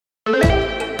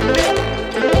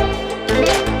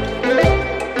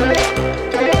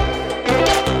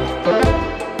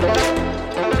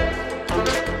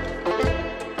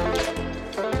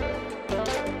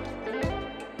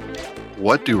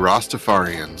what do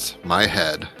Rastafarians, my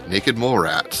head, naked mole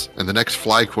rats, and the next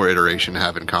Flycore iteration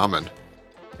have in common?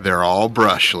 They're all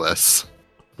brushless.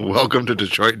 Welcome to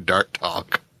Detroit Dart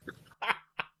Talk.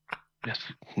 Yes.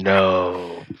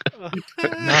 No.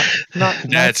 Not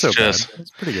That's so just bad.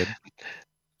 It's pretty good.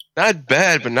 not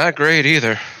bad, but not great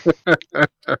either.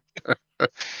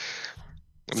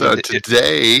 So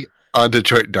today on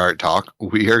Detroit Dart Talk,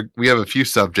 we have a few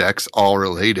subjects, all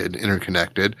related,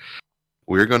 interconnected.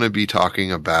 We're going to be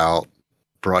talking about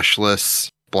brushless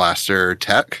blaster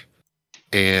tech,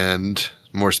 and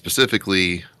more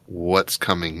specifically, what's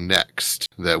coming next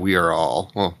that we are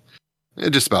all, well,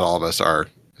 just about all of us are,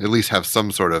 at least have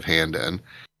some sort of hand in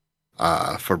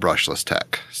for brushless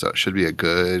tech. So it should be a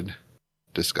good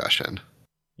discussion.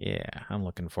 Yeah, I'm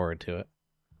looking forward to it.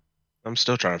 I'm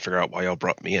still trying to figure out why y'all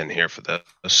brought me in here for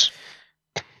this.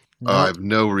 I have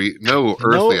no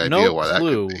earthly idea why that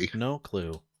could be. No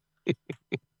clue.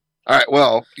 All right,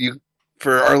 well,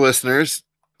 for our listeners,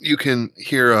 you can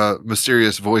hear a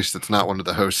mysterious voice that's not one of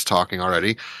the hosts talking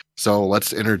already. So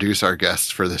let's introduce our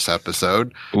guests for this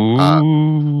episode.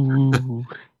 Ooh.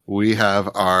 We have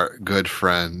our good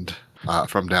friend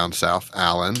from down south,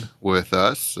 Alan, with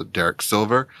us, Derek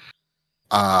Silver,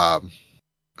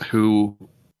 who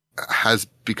has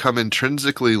become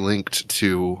intrinsically linked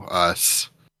to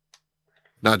us,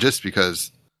 not just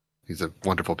because he's a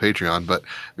wonderful Patreon, but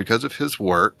because of his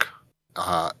work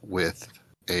with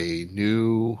a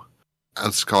new,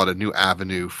 let's call it a new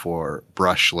avenue for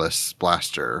brushless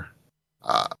blaster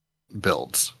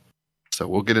builds. So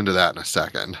we'll get into that in a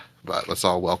second, but let's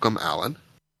all welcome Alan.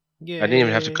 Yay. I didn't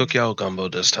even have to cook y'all gumbo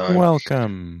this time.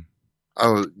 Welcome.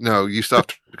 Oh, no, you still have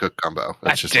to cook gumbo.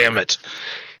 God damn it.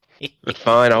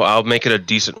 Fine, I'll make it a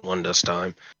decent one this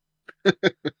time.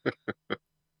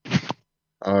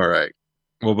 All right.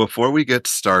 Well, before we get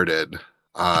started,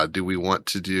 do we want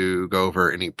to go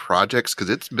over any projects? Because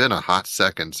it's been a hot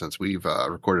second since we've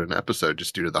recorded an episode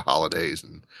just due to the holidays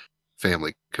and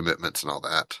family commitments and all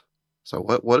that. So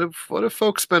what have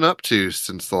folks been up to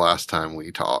since the last time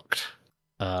we talked?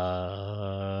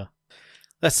 Let's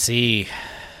see.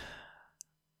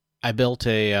 I built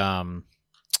a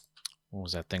what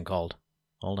was that thing called?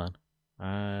 Hold on.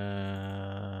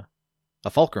 A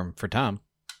fulcrum for Tom.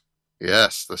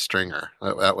 Yes, the stringer.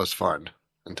 That was fun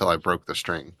until I broke the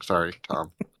string. Sorry,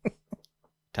 Tom.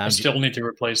 Tom, I still need to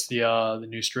replace the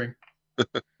new string.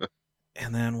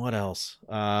 And then what else?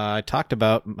 I talked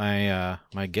about my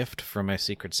my gift from my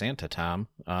Secret Santa, Tom.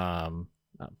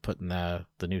 Putting the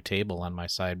new table on my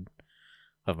side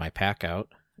of my pack out,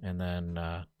 and then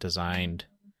designed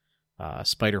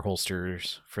spider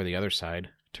holsters for the other side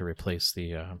to replace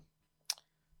the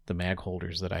mag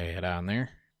holders that I had on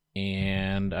there.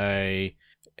 And I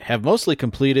have mostly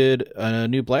completed a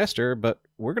new blaster, but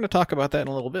we're going to talk about that in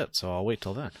a little bit, so I'll wait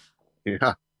till then.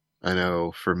 Yeah, I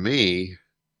know. For me,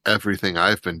 everything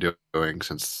I've been doing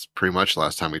since pretty much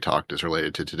last time we talked is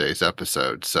related to today's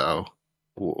episode, so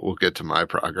we'll get to my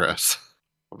progress.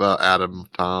 What about Adam,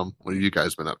 Tom? What have you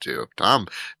guys been up to?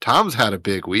 Tom's had a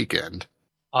big weekend.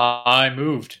 I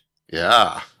moved.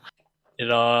 Yeah. It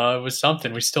was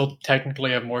something. We still technically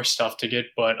have more stuff to get,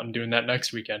 but I'm doing that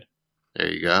next weekend. There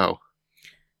you go.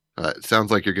 It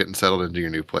sounds like you're getting settled into your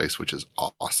new place, which is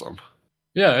awesome.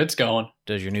 Yeah, it's going.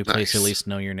 Does your new place at least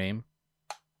know your name?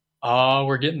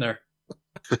 We're getting there.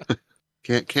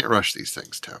 Can't rush these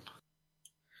things, Tim.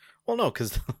 Well, no,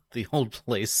 because the old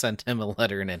place sent him a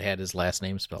letter and it had his last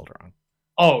name spelled wrong.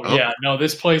 Oh, yeah. No,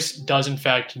 this place does in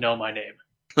fact know my name.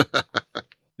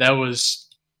 That was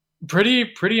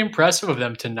pretty impressive of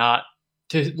them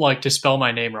to spell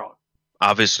my name wrong.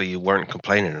 Obviously, you weren't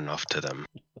complaining enough to them.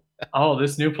 Oh,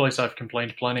 this new place I've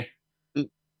complained plenty.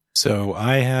 So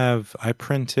I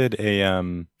printed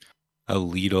a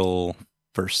Lidl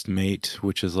First Mate,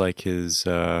 which is like his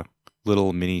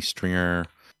little mini stringer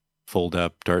fold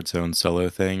up Dart Zone solo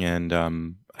thing, and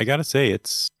I gotta say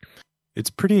it's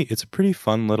a pretty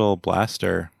fun little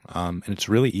blaster, and it's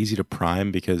really easy to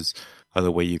prime because of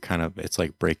the way it's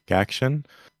like break action.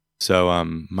 So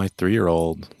my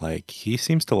 3-year-old, he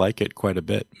seems to like it quite a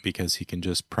bit because he can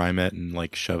just prime it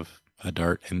and shove a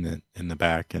dart in the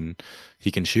back and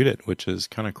he can shoot it, which is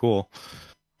kind of cool.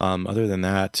 Other than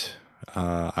that,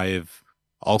 I've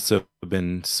also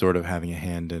been sort of having a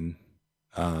hand in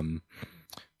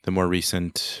the more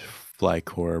recent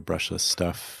Flycore brushless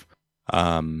stuff,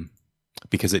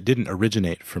 because it didn't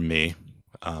originate from me,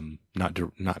 not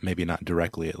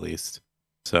directly at least.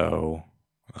 So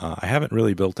I haven't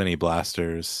really built any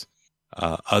blasters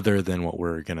other than what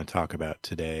we're going to talk about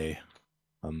today.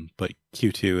 But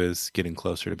Q2 is getting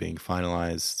closer to being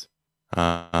finalized.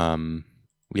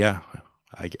 Yeah,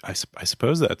 I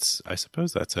suppose that's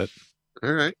it.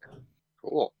 All right.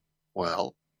 Cool.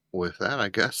 Well, with that, I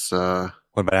guess. What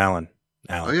about Alan?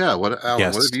 Oh yeah. What, Alan?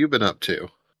 Guest. What have you been up to?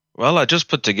 Well, I just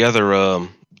put together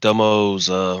Demo's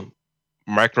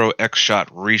Micro X Shot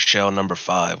Reshell number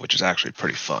 5, which is actually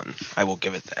pretty fun. I will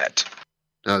give it that.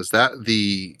 Now, is that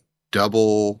the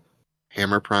double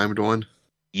hammer primed one?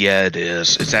 Yeah, it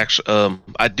is. It's actually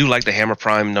I do like the Hammer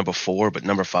Prime number 4, but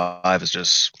number 5 is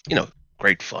just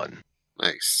great fun.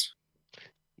 Nice.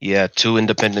 Yeah, 2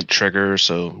 independent triggers,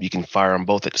 so you can fire them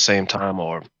both at the same time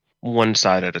or one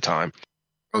side at a time.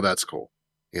 Oh, that's cool.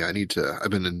 Yeah,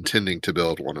 I've been intending to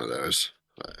build one of those.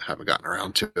 I haven't gotten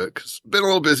around to it because I've been a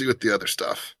little busy with the other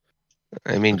stuff.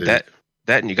 I mean, that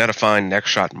and you got to find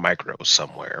Next Shot Micros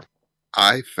somewhere.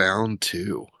 I found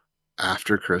 2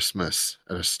 after Christmas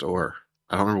at a store.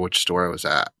 I don't remember which store I was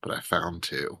at, but I found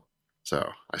 2.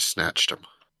 So I snatched them.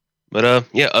 But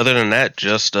yeah, other than that,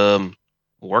 just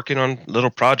working on little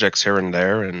projects here and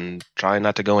there and trying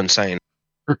not to go insane.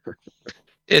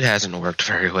 It hasn't worked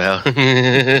very well.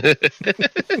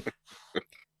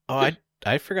 Oh,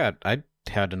 I forgot. I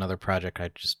had another project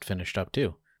I just finished up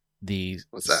too.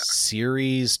 What's that?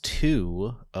 Series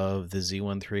 2 of the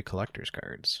Z13 collector's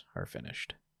cards are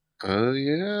finished. Oh,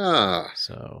 yeah.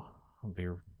 So I'll be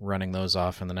running those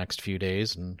off in the next few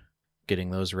days and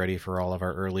getting those ready for all of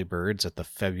our early birds at the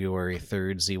February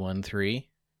 3rd Z13.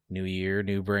 New year,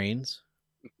 new brains.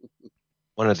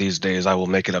 One of these days I will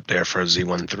make it up there for a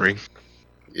Z13.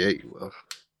 Yeah, you will.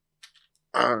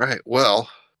 All right. Well,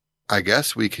 I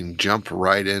guess we can jump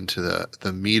right into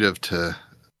the meat of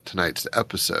tonight's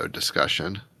episode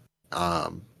discussion.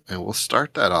 And we'll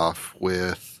start that off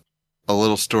with a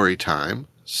little story time.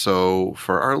 So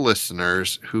for our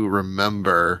listeners who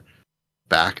remember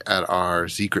back at our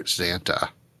Secret Santa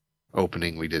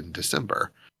opening we did in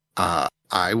December,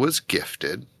 I was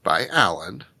gifted by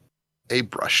Alan a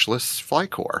brushless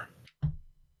Flycore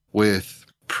with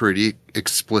pretty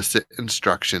explicit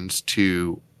instructions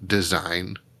to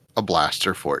design a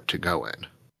blaster for it to go in.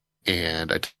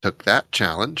 And I took that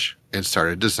challenge and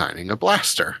started designing a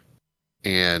blaster.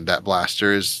 And that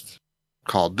blaster is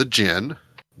called the Jinn,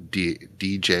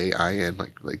 D-J-I-N,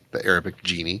 like the Arabic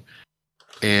genie.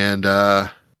 And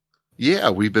yeah,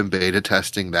 we've been beta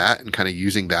testing that and kind of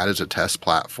using that as a test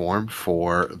platform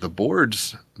for the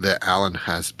boards that Alan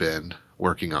has been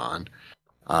working on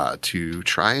to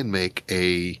try and make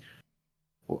I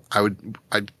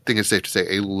think it's safe to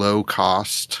say a low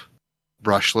cost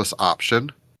brushless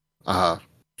option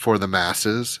for the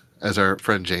masses, as our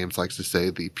friend James likes to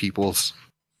say, the people's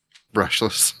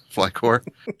brushless Flycore.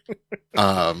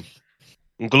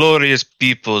 Glorious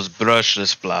people's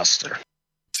brushless blaster.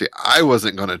 See, I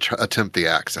wasn't going to attempt the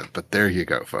accent, but there you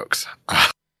go, folks.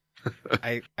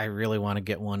 I really want to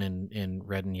get one in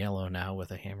red and yellow now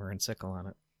with a hammer and sickle on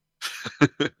it.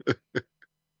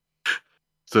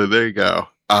 So there you go.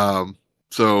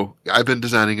 So I've been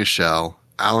designing a shell.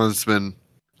 Alan's been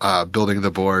building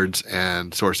the boards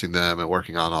and sourcing them and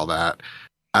working on all that.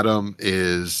 Adam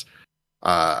is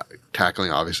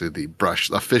tackling, obviously, the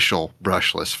official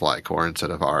brushless Flycore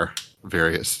instead of our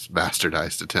various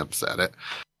bastardized attempts at it.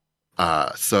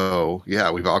 So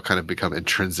yeah, we've all kind of become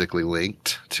intrinsically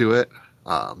linked to it.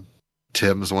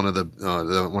 Tim's one of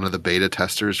the beta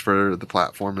testers for the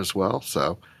platform as well.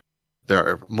 So there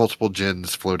are multiple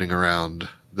Jinns floating around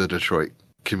the Detroit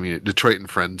and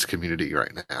Friends community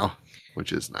right now,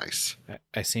 which is nice.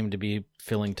 I seem to be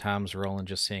filling Tom's role and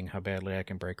just seeing how badly I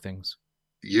can break things.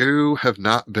 You have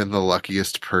not been the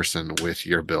luckiest person with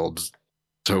your builds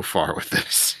so far with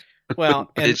this.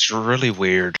 Well, It's really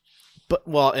weird.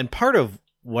 And part of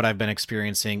what I've been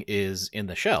experiencing is in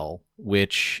the shell,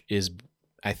 which is,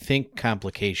 I think,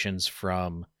 complications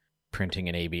from printing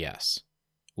in ABS,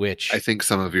 which I think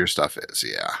some of your stuff is,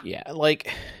 yeah. Yeah,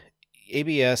 like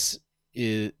ABS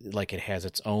is like, it has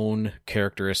its own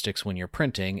characteristics when you're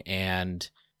printing, and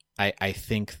I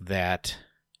think that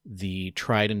the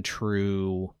tried and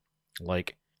true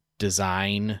like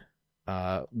design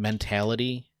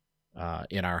mentality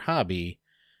in our hobby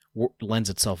lends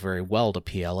itself very well to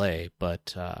PLA,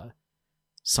 but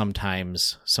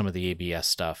sometimes some of the ABS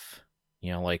stuff,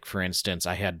 like for instance,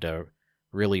 I had to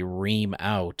really ream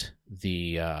out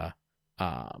the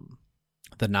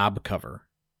knob cover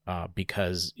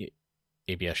because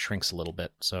ABS shrinks a little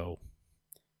bit, so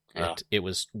it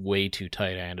was way too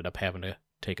tight. I ended up having to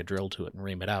take a drill to it and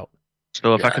ream it out.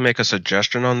 So if I can make a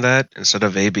suggestion on that, instead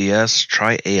of ABS,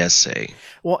 try ASA.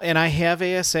 Well, and I have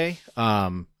ASA.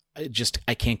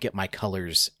 I can't get my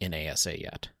colors in ASA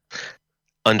yet.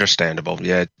 Understandable.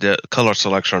 Yeah, the color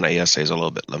selection on ASA is a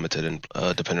little bit limited, and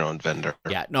depending on vendor.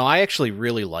 Yeah, no, I actually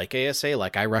really like ASA.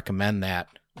 Like, I recommend that.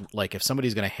 Like, if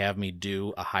somebody's going to have me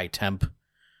do a high temp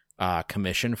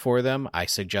commission for them, I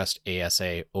suggest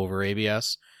ASA over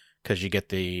ABS because you get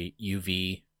the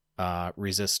UV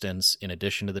resistance in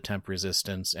addition to the temp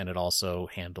resistance, and it also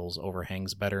handles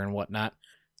overhangs better and whatnot.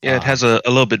 Yeah, it has a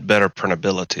little bit better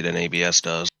printability than ABS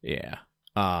does. Yeah.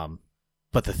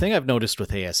 But the thing I've noticed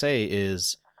with ASA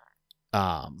is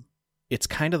it's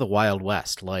kind of the Wild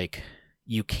West. Like,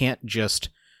 you can't just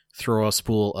throw a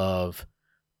spool of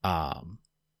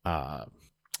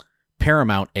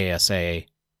Paramount ASA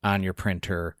on your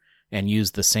printer and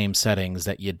use the same settings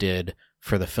that you did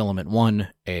for the Filament 1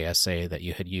 ASA that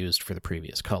you had used for the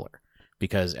previous color.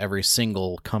 Because every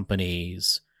single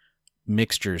company's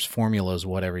mixtures, formulas,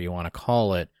 whatever you want to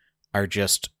call it, are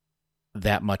just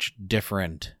that much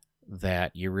different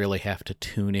that you really have to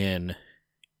tune in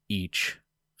each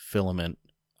filament,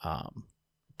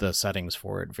 the settings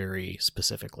for it very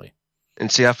specifically.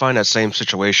 And see, I find that same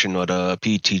situation with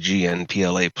PTG and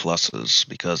PLA pluses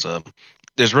because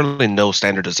there's really no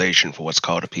standardization for what's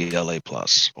called a PLA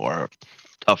plus or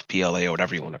tough PLA or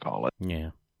whatever you want to call it.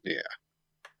 Yeah. Yeah.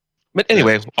 But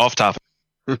anyway, off topic.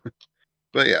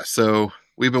 But yeah, so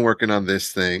we've been working on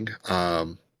this thing.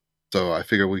 So I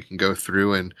figure we can go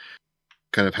through and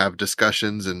kind of have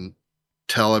discussions and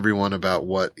tell everyone about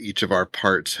what each of our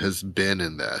parts has been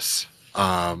in this.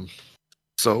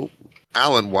 So,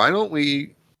 Alan, why don't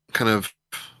we kind of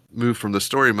move from the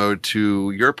story mode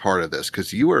to your part of this?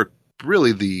 Because you are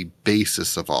really the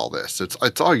basis of all this.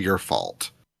 It's all your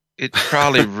fault. It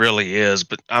probably really is,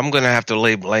 but I'm going to have to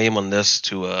lay blame on this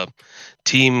to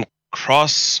Team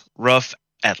Cross Rough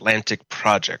Atlantic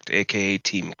Project, aka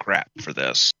Team Crap, for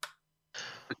this.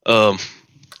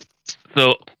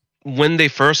 So when they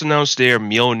first announced their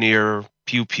Mjolnir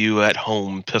Pew Pew at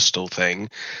Home pistol thing,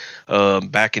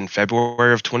 back in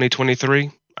February of 2023,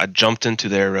 I jumped into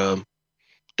their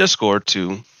Discord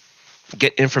to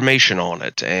get information on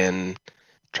it and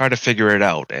try to figure it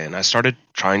out. And I started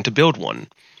trying to build one.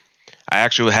 I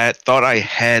actually thought I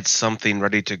had something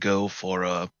ready to go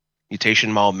for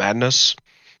Mutation Mall Madness,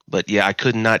 but yeah, I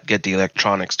could not get the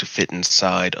electronics to fit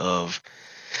inside of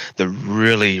the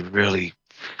really, really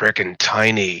freaking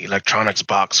tiny electronics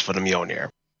box for the Mjolnir.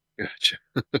 Gotcha.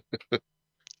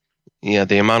 Yeah,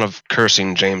 the amount of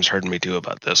cursing James heard me do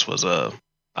about this was a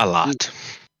lot.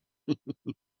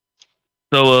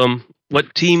 So,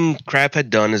 what Team Crap had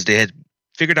done is they had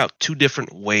figured out two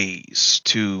different ways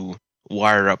to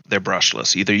wire up their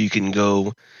brushless. Either you can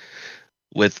go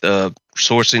with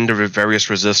sourcing the various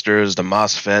resistors, the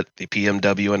MOSFET, the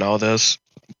PMW, and all this,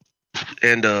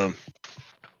 and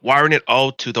wiring it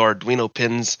all to the Arduino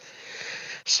pins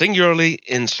singularly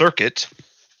in circuit,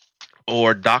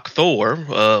 or Doc Thor,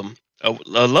 a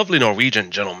lovely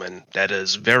Norwegian gentleman that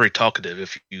is very talkative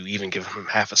if you even give him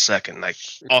half a second, like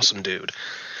awesome dude,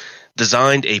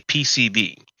 designed a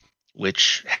PCB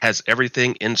which has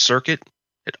everything in circuit.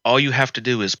 And all you have to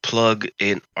do is plug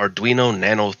in Arduino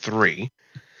Nano 3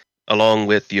 along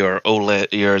with your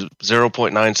OLED, your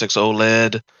 0.96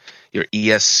 OLED, your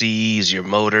ESCs, your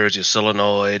motors, your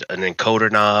solenoid, an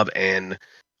encoder knob, and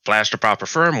flash the proper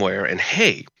firmware, and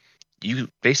hey, you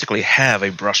basically have a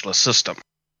brushless system.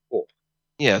 Cool.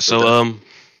 Yeah, so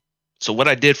what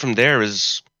I did from there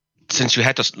is, since you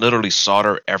had to literally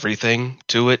solder everything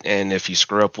to it, and if you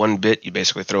screw up one bit, you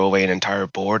basically throw away an entire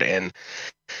board, and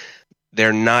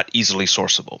they're not easily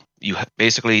sourceable.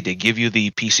 They give you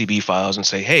the PCB files and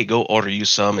say, hey, go order you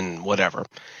some and whatever.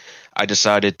 I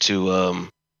decided to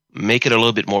make it a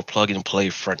little bit more plug-and-play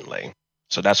friendly.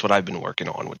 So that's what I've been working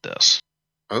on with this.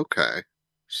 Okay.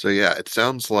 So yeah, it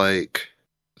sounds like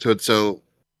so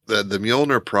the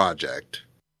Mjolnir project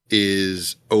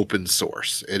is open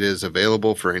source. It is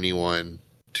available for anyone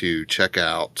to check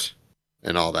out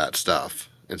and all that stuff.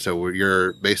 And so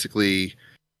you're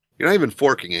not even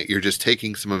forking it. You're just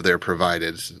taking some of their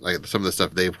provided, like some of the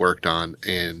stuff they've worked on,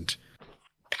 and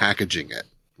packaging it,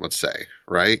 let's say,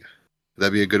 right? Would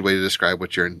that be a good way to describe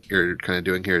what you're kind of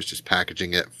doing here, is just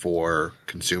packaging it for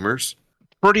consumers?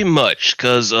 Pretty much,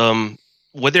 because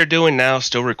what they're doing now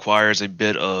still requires a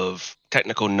bit of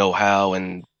technical know-how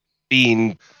and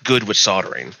being good with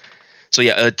soldering. So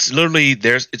yeah, it's literally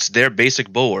it's their basic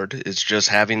board. It's just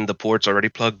having the ports already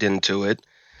plugged into it.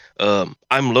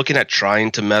 I'm looking at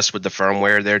trying to mess with the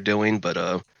firmware they're doing, but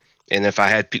and if I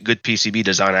had good PCB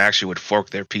design, I actually would fork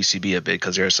their PCB a bit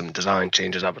because there are some design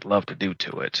changes I would love to do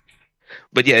to it.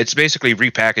 But yeah, it's basically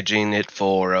repackaging it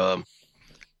for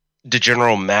the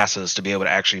general masses to be able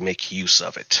to actually make use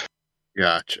of it.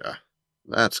 Gotcha.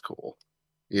 That's cool.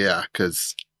 Yeah,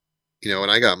 because, when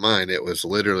I got mine, it was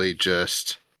literally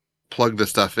just plug the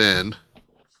stuff in,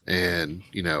 and,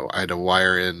 I had to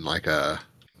wire in like a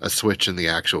switch in the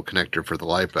actual connector for the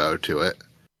LiPo to it.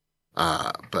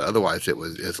 But otherwise,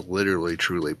 it's literally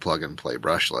truly plug and play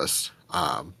brushless.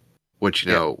 Which,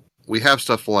 we have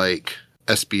stuff like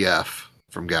SBF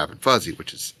from Gavin Fuzzy,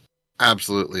 which is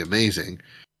absolutely amazing.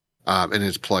 And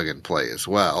it's plug and play as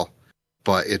well.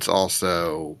 But it's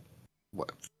also,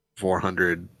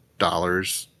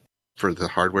 $400 for the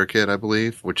hardware kit, I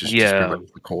believe, which is just pretty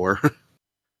much the core.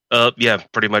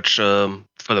 Pretty much.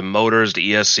 For the motors,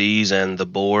 the ESCs, and the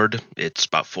board, it's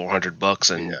about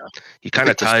 $400, and he kind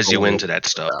of ties you into that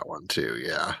stuff. That one too,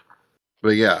 yeah. But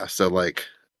yeah, so like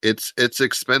it's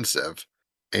expensive,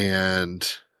 and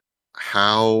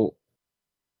how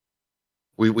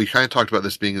we kind of talked about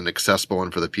this being an accessible one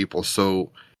for the people.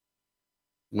 So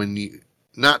when you,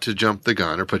 not to jump the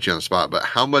gun or put you on the spot, but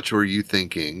how much were you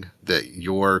thinking that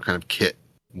your kind of kit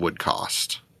would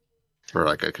cost for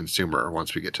like a consumer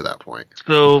once we get to that point?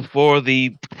 So for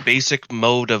the basic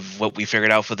mode of what we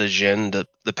figured out for the Jin,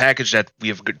 the package that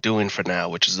we are doing for now,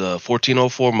 which is the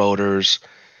 1404 motors,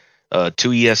 2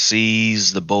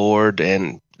 ESCs, the board,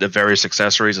 and the various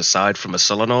accessories aside from a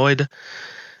solenoid,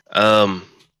 about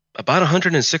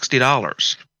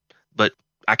 $160. But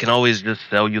I can always just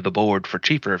sell you the board for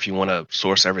cheaper if you want to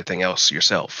source everything else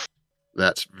yourself.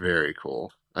 That's very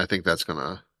cool. I think that's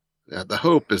gonna. The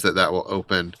hope is that will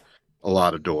open a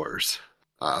lot of doors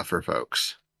for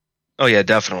folks. Oh yeah,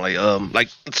 definitely. Like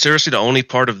seriously, the only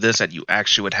part of this that you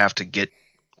actually would have to get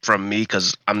from me,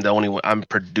 because I'm the only one, I'm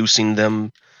producing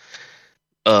them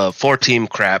for Team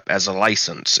Crap as a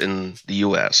license in the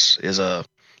US, is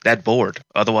that board.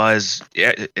 Otherwise,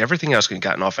 everything else can be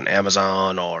gotten off on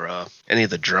Amazon or any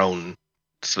of the drone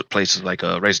places like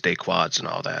Race Day Quads and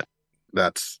all that.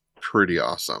 That's pretty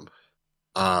awesome.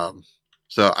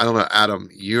 So I don't know, Adam,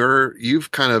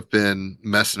 you've kind of been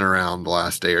messing around the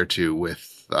last day or two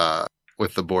with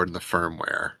the board and the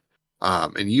firmware,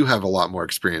 and you have a lot more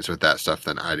experience with that stuff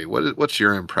than I do. What's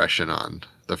your impression on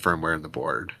the firmware and the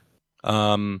board?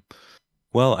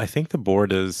 Well, I think the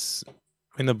board is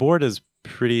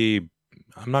pretty.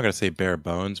 I'm not going to say bare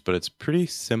bones, but it's pretty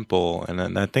simple,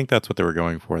 and I think that's what they were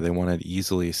going for. They wanted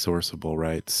easily sourceable,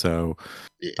 right? So,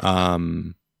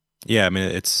 yeah, I mean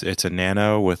it's a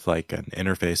nano with like an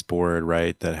interface board,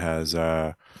 right? That has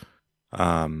like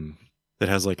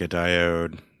a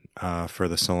diode for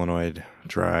the solenoid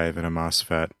drive and a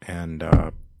MOSFET and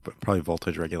probably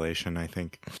voltage regulation, I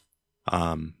think,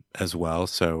 as well.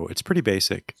 So it's pretty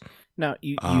basic. Now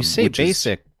you say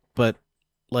basic, but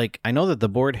like I know that the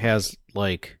board has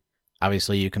like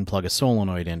obviously you can plug a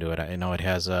solenoid into it. I know it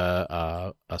has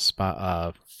a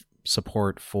spot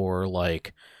support for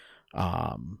like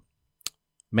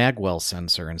magwell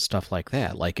sensor and stuff like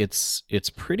that. Like it's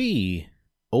pretty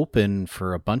open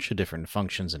for a bunch of different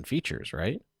functions and features,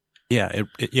 right? Yeah,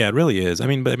 it really is. I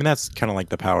mean that's kind of like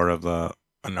the power of an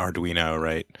Arduino,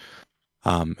 right?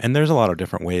 And there's a lot of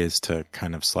different ways to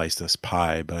kind of slice this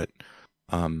pie, but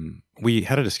we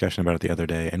had a discussion about it the other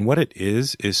day, and what it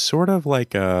is sort of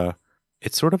like a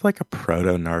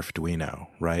proto Narfduino,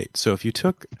 right? So if you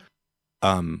took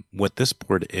what this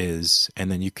board is,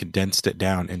 and then you condensed it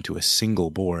down into a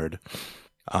single board,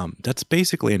 that's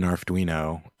basically an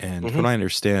Arduino. And from what I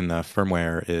understand, the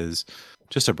firmware is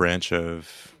just a branch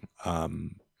of,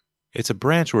 it's a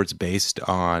branch where it's based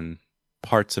on,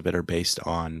 parts of it are based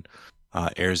on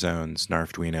Airzone's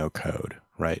Arduino code,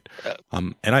 right?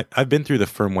 And I've been through the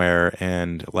firmware,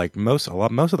 and like most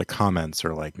of the comments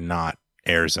are like not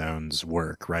Airzone's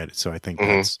work, right? So I think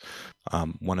that's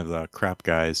one of the crap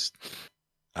guys.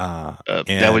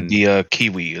 That would be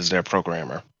Kiwi is their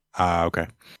programmer. Okay.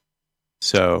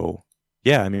 So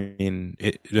yeah, I mean,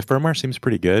 the firmware seems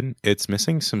pretty good. It's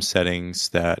missing some settings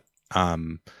that,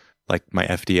 like my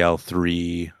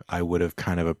FDL3, I would have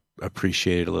kind of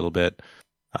appreciated a little bit,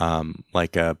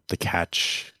 like the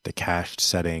cached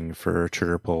setting for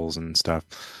trigger pulls and stuff.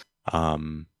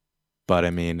 But I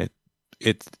mean,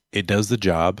 it does the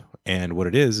job. And what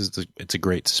it is it's a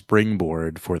great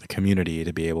springboard for the community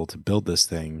to be able to build this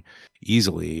thing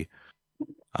easily,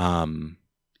 and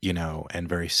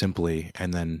very simply,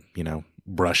 and then,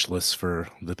 brushless for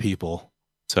the people.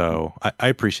 So I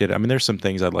appreciate it. I mean, there's some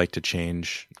things I'd like to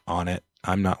change on it.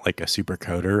 I'm not like a super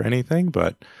coder or anything,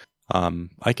 but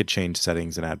I could change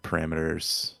settings and add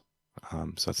parameters.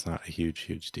 So it's not a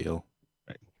huge deal.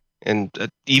 Right. And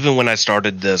even when I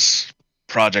started this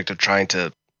project of trying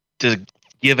to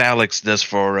give Alex this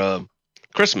for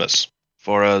Christmas,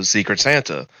 for a Secret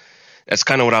Santa, that's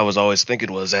kind of what I was always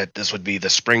thinking, was that this would be the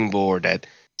springboard that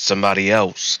somebody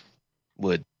else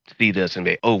would see this and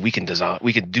be, oh, we can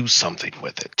do something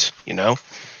with it,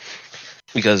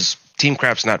 because Team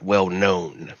Craft's not well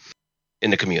known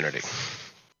in the community.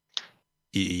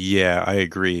 Yeah, I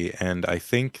agree. And I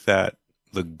think that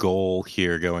the goal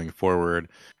here going forward,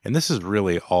 and this is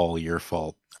really all your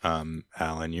fault,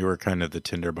 Alan, you were kind of the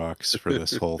tinderbox for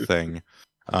this whole thing.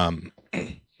 And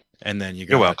then you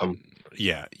got, you're welcome.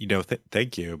 Yeah,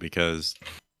 thank you, because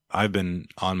I've been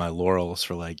on my laurels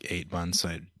for like 8 months,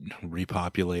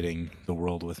 repopulating the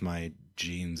world with my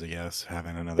genes, I guess,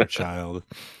 having another child.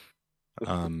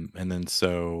 And then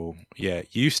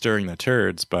you stirring the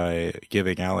turds by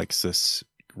giving Alex this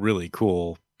really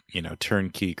cool,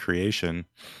 turnkey creation.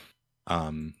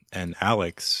 And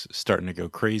Alex starting to go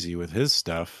crazy with his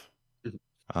stuff.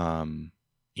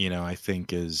 I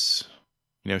think is,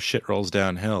 shit rolls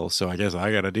downhill. So I guess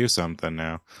I got to do something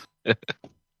now.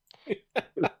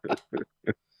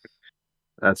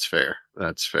 That's fair.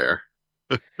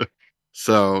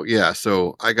 So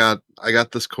I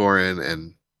got this core in,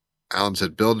 and Alan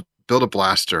said build a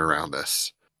blaster around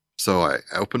this. So I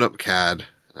opened up CAD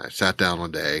and I sat down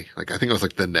one day, I think it was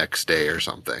the next day or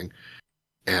something,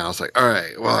 and I was like, all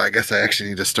right, well, I guess I actually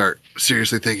need to start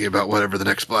seriously thinking about whatever the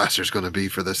next blaster is going to be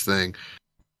for this thing.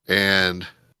 And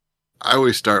I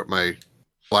always start my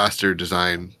blaster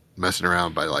design messing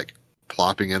around by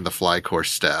plopping in the fly core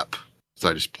step. So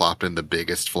I just plopped in the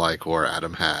biggest fly core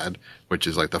Adam had, which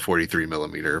is the 43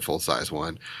 millimeter full size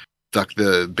one. Stuck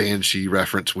the Banshee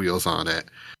reference wheels on it,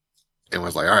 and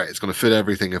was like, all right, it's going to fit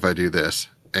everything if I do this.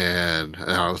 And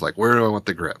I was like, where do I want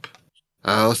the grip?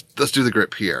 Let's do the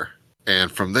grip here.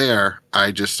 And from there,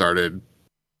 I just started,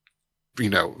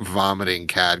 vomiting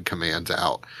CAD commands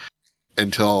out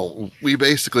until we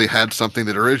basically had something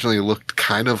that originally looked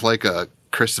kind of like a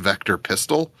Chris Vector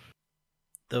pistol.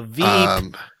 The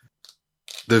Veep.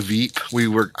 The Veep.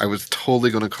 I was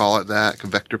totally going to call it that,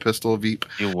 Vector pistol Veep.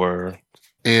 You were.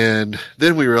 And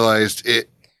then we realized it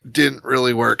didn't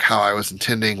really work how I was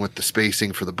intending with the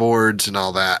spacing for the boards and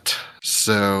all that.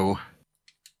 So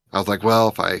I was like, well,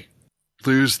 if I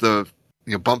lose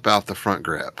bump out the front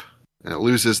grip, and it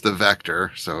loses the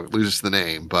vector, so it loses the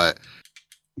name, but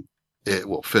it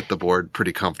will fit the board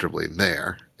pretty comfortably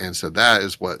there. And so that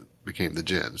is what became the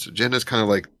Gin. So Gin is kind of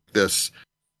like this,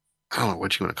 I don't know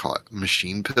what you want to call it,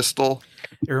 machine pistol.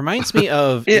 It reminds me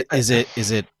of, is it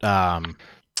a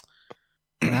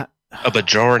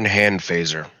Bajoran hand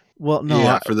phaser. Well, no.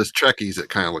 Yeah, for this Trekkies, it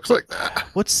kind of looks like that.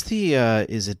 What's the,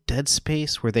 is it Dead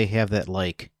Space where they have that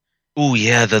Oh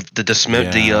yeah,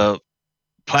 the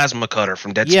plasma cutter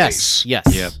from Dead Space.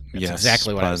 Yes. Yep. That's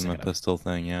exactly what I was thinking. Plasma pistol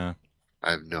thing, yeah.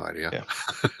 I have no idea. Yeah.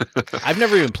 I've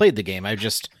never even played the game. I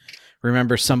just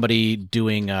remember somebody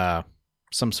doing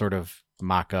some sort of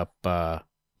mock-up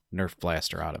Nerf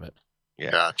blaster out of it.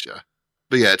 Yeah. Gotcha.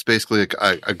 But yeah, it's basically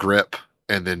a grip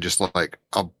and then just a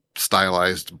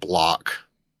stylized block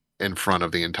in front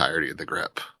of the entirety of the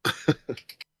grip.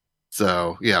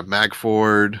 So yeah, mag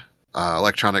forward,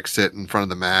 electronic sit in front of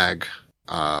the mag,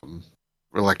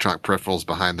 electronic peripherals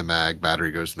behind the mag,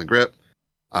 battery goes in the grip.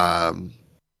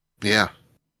 Yeah,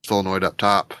 solenoid up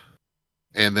top.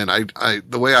 And then I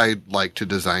the way I like to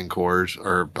design cores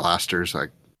or blasters,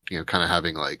 kind of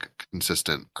having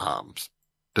consistent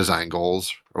design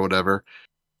goals or whatever,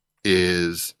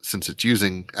 is since it's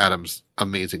using Adam's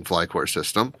amazing fly core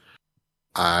system,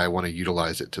 I want to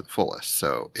utilize it to the fullest.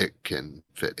 So it can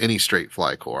fit any straight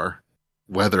fly core,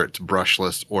 whether it's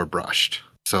brushless or brushed.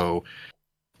 So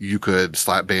you could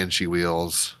slap Banshee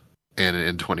wheels and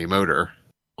an N20 motor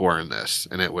core in this,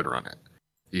 and it would run it.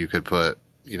 You could put,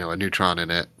 a Neutron in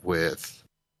it with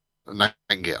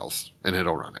Nightingales, and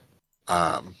it'll run it.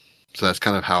 So that's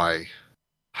kind of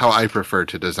how I prefer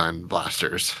to design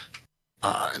blasters.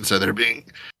 And so there being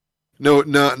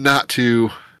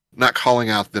not calling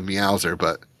out the Meowser,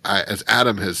 but as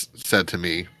Adam has said to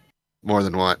me more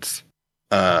than once,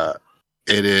 it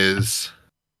is.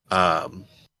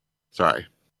 Sorry,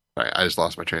 I just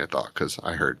lost my train of thought because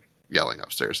I heard yelling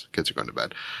upstairs. Kids are going to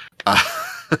bed.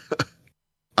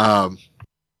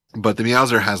 But the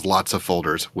Meowser has lots of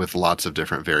folders with lots of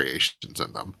different variations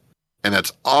in them. And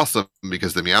that's awesome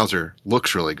because the Meowser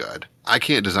looks really good. I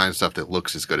can't design stuff that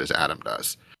looks as good as Adam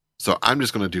does. So I'm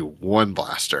just going to do one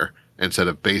blaster instead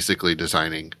of basically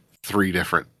designing 3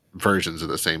 different versions of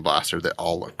the same blaster that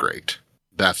all look great.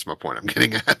 That's my point I'm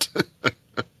getting at.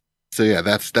 So yeah,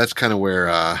 that's kind of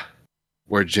where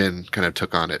Jin kind of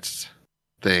took on its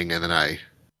thing. And then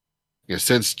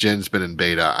since Jin's been in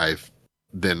beta, I've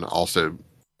then also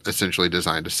essentially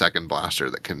designed a second blaster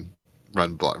that can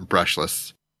run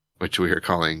brushless, which we are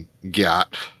calling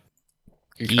Gyat.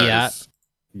 Gyat.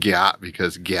 GAT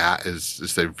because GAT is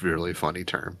just a really funny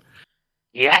term.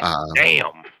 Yeah,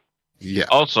 damn. Yeah.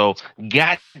 Also,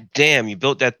 god damn, you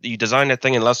designed that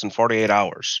thing in less than 48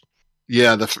 hours.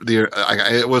 Yeah,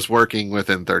 it was working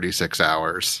within 36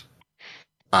 hours,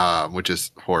 which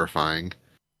is horrifying.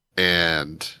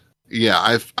 And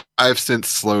yeah, I've since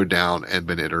slowed down and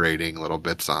been iterating little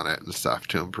bits on it and stuff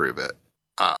to improve it.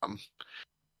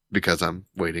 Because I'm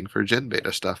waiting for Gen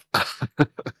Beta stuff.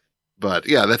 But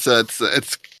yeah,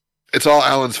 it's all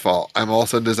Alan's fault. I'm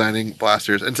also designing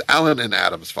blasters. It's Alan and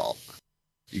Adam's fault.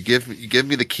 You give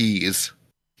me the keys,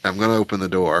 I'm gonna open the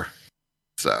door.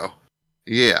 So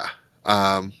yeah.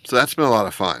 So that's been a lot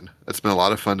of fun. It's been a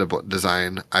lot of fun to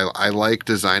design. I like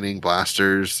designing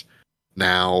blasters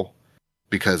now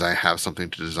because I have something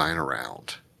to design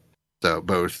around. So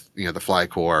both, the fly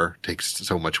core takes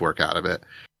so much work out of it,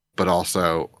 but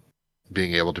also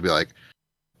being able to be like,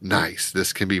 nice,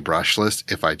 this can be brushless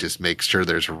if I just make sure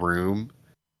there's room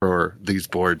for these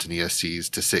boards and ESCs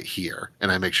to sit here,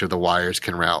 and I make sure the wires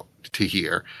can route to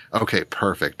here. Okay,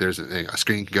 perfect. There's a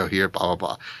screen can go here, blah, blah,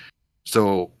 blah.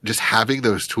 So just having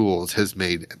those tools has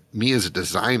made me as a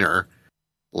designer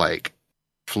like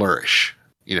flourish,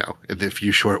 in the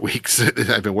few short weeks that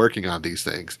I've been working on these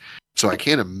things. So I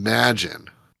can't imagine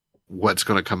what's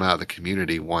going to come out of the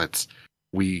community once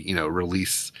we,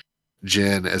 release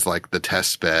Jen as like the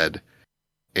test bed,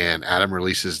 and Adam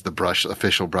releases the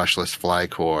official brushless fly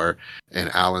core, and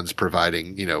Alan's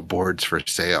providing, boards for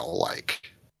sale. Like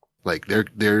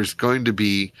there's going to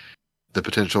be the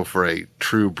potential for a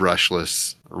true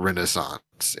brushless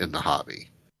renaissance in the hobby,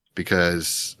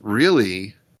 because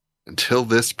really, until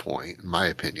this point, in my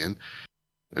opinion,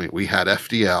 we had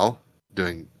FDL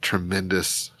doing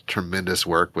tremendous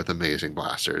work with amazing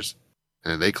blasters,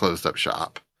 and they closed up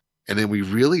shop. And then we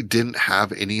really didn't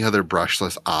have any other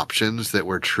brushless options that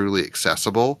were truly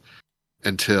accessible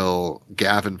until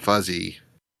Gavin Fuzzy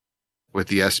with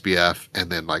the SBF,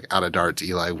 and then like Out of Darts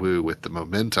Eli Wu with the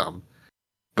Momentum.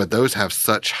 But those have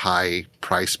such high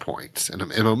price points, and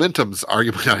Momentum's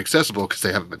arguably not accessible because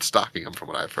they haven't been stocking them, from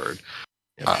what I've heard.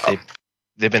 Yeah,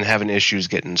 they've been having issues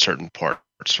getting certain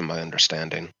parts, from my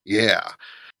understanding. Yeah.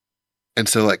 And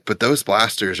so but those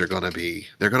blasters are going to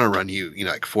they're going to run you,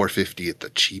 like $450 at the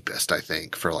cheapest, I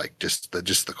think, for like just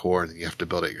the core, and then you have to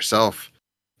build it yourself.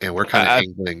 And we're kind of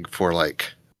angling for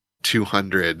like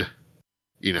 $200,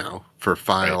 for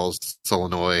files, right,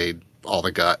 solenoid, all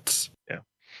the guts. Yeah.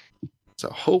 So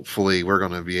hopefully we're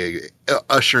going to be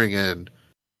ushering in,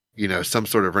 some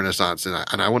sort of renaissance.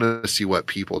 And I want to see what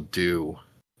people do,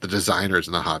 the designers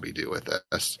in the hobby do with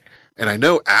this. And I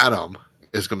know Adam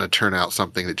is going to turn out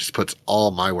something that just puts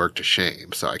all my work to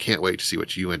shame. So I can't wait to see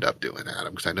what you end up doing,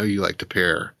 Adam, because I know you like to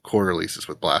pair core releases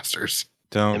with blasters.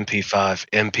 Don't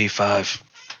MP5.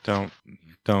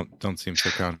 Don't seem so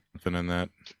confident in that.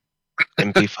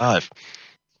 MP5.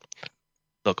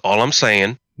 Look, all I'm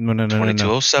saying. No.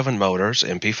 2207 motors,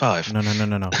 MP5.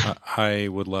 No. I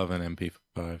would love an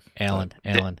MP5. Alan.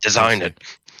 Design it.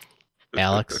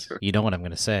 Alex, you know what I'm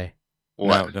going to say.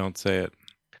 What? No, don't say it.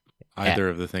 Either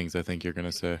of the things I think you're going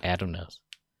to say. Adam knows.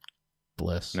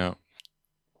 Bliss. No.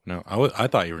 I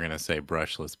thought you were going to say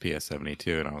brushless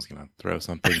PS72, and I was going to throw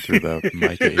something through the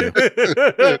mic at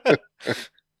you.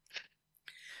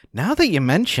 Now that you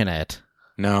mention it.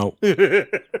 No. No,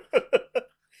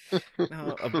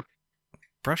 a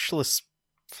brushless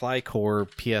fly core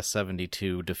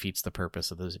PS72 defeats the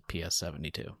purpose of the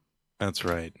PS72. That's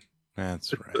right. I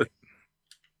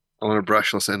want a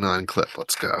brushless inline clip.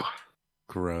 Let's go.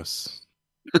 Gross.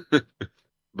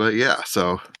 But yeah,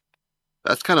 so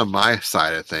that's kind of my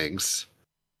side of things.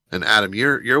 And Adam,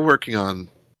 you're working on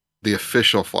the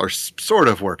official, or sort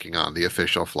of working on the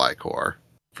official fly core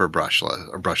for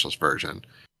brushless version.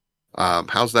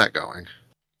 How's that going?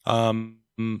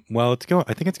 Well,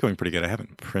 I think it's going pretty good. I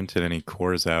haven't printed any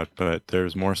cores out, but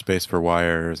there's more space for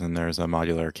wires, and there's a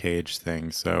modular cage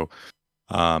thing. So,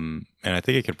 and I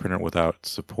think it can print it without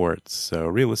supports. So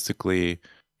realistically,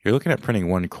 you're looking at printing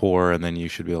one core, and then you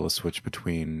should be able to switch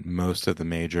between most of the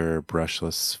major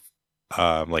brushless,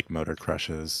 like motor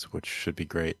crushes, which should be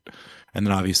great. And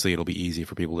then obviously it'll be easy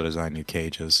for people to design new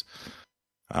cages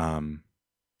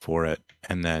for it.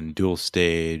 And then dual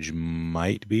stage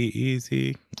might be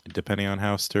easy, depending on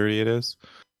how sturdy it is.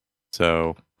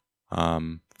 So,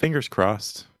 fingers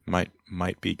crossed,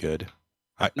 might be good.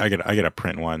 I gotta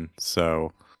print one.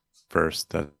 So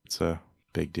first, that's a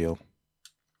big deal.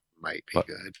 Might be but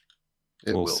good.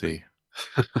 We'll see.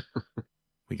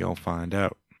 We gonna find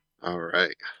out. All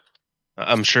right.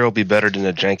 I'm sure it'll be better than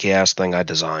the janky ass thing I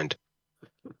designed.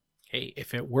 Hey,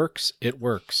 if it works, it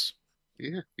works.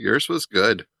 Yeah, yours was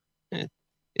good.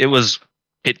 It was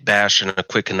hit bash in a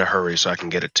quick in a hurry so I can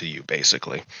get it to you,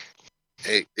 basically.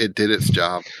 It did its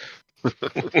job.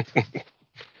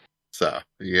 So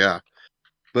yeah,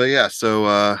 but yeah.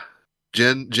 So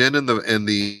Jen and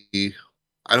the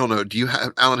I don't know. Do you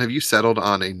have Alan? Have you settled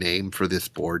on a name for this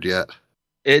board yet?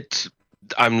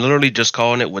 I'm literally just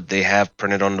calling it what they have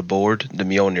printed on the board, the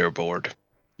Mjolnir board,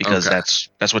 because Okay.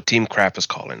 that's what Team Crap is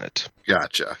calling it.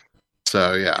 Gotcha.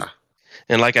 So yeah,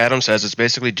 And like Adam says, it's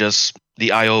basically just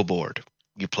the I/O board.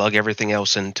 You plug everything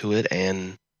else into it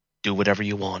and do whatever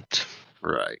you want.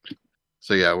 right.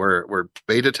 So yeah, we're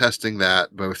beta testing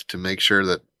that both to make sure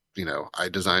that I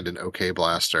designed an okay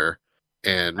blaster,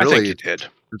 and I think really you did.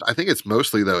 I think it's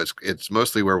mostly though it's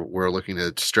mostly where we're looking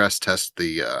to stress test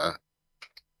the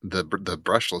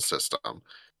brushless system,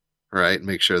 right?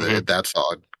 Make sure that that's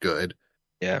all good.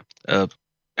 Yeah.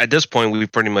 At this point,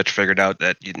 we've pretty much figured out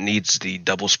that it needs the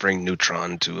double spring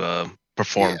neutron to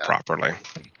perform properly.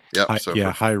 Yep.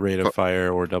 High rate of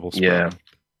fire or double sprung. Yeah.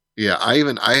 Yeah, I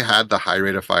had the high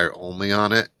rate of fire only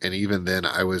on it, and even then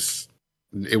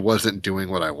it wasn't doing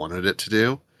what I wanted it to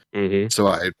do. Mm-hmm. So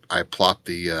I plopped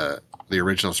the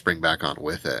original spring back on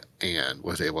with it and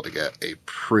was able to get a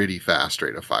pretty fast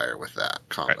rate of fire with that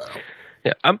combo. Right.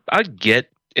 Yeah, I get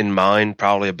in mind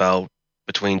probably about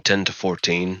between 10 to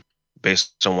 14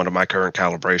 based on what my current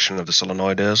calibration of the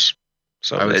solenoid is.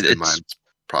 So I would say mine's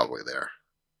probably there.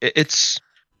 It's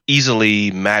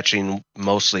easily matching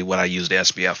mostly what I use the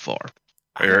SBF for,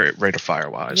 rate of fire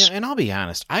wise. Yeah, and I'll be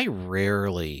honest, I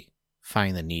rarely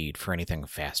find the need for anything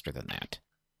faster than that.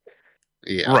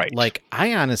 Yeah. Right. Like,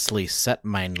 I honestly set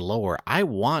mine lower. I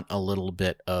want a little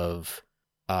bit of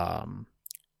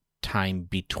time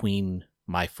between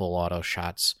my full auto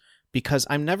shots because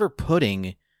I'm never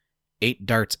putting 8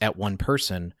 darts at one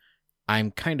person.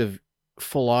 I'm kind of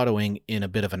full autoing in a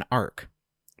bit of an arc,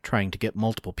 trying to get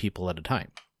multiple people at a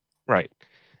time. Right.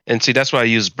 And see, that's what I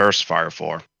use burst fire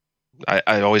for.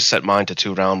 I always set mine to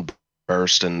 2-round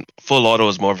burst, and full auto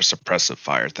is more of a suppressive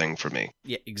fire thing for me.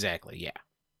 Yeah, exactly, yeah.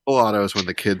 Full auto is when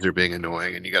the kids are being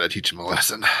annoying and you got to teach them a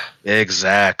lesson.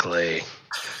 Exactly.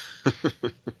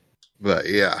 But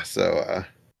yeah, so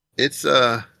it's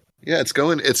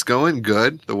going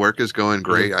good. The work is going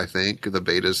great. I think the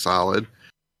beta is solid.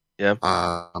 Yeah.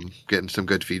 Getting some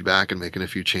good feedback and making a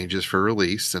few changes for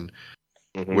release, and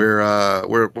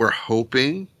we're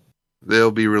hoping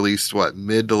they'll be released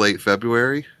mid to late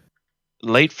February.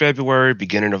 Late February,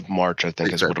 beginning of March, I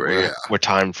think is what we're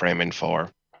time framing for.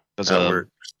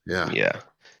 Yeah.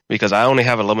 Because I only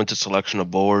have a limited selection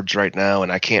of boards right now,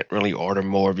 and I can't really order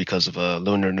more because of a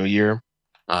Lunar New Year.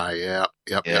 Yep.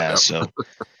 So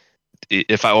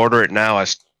if I order it now, I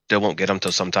still won't get them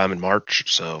till sometime in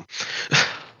March. So,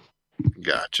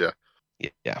 gotcha.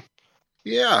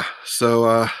 Yeah.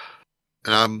 So,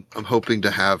 and I'm hoping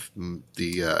to have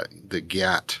the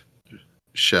GAT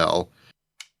shell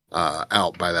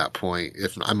out by that point.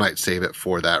 If I might save it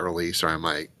for that release, or I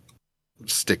might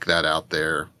stick that out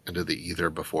there into the ether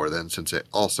before then, since it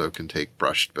also can take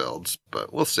brushed builds.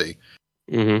 But we'll see.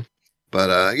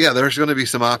 But there's going to be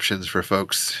some options for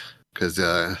folks because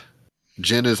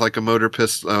Jin is like a motor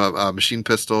pistol, machine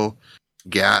pistol.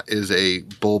 GAT is a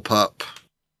bullpup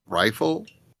rifle,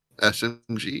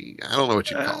 SMG. I don't know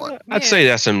what you call it. I'd say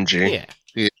SMG.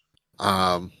 Yeah.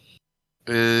 And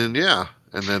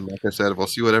then like I said, we'll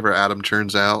see whatever Adam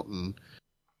turns out, and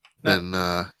then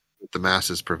the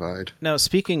masses provide. Now,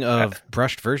 speaking of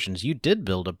brushed versions, you did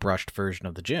build a brushed version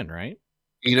of the Jin, right?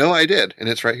 I did, and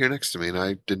it's right here next to me, and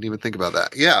I didn't even think about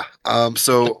that. Yeah.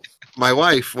 So my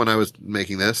wife, when I was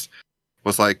making this,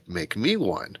 was like, "Make me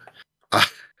one."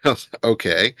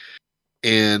 Okay.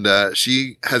 And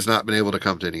she has not been able to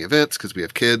come to any events because we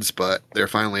have kids, but they're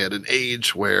finally at an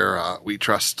age where we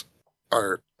trust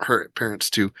her parents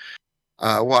to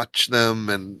watch them,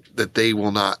 and that they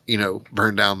will not,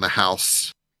 burn down the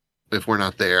house if we're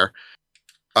not there.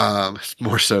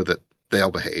 More so that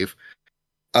they'll behave.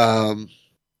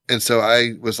 And so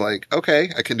I was like,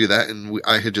 okay, I can do that. And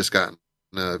I had just gotten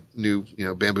a new,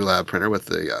 Bamboo Lab printer with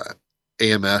the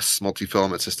AMS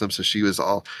multi-filament system. So she was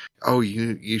all, oh,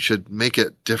 you should make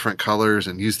it different colors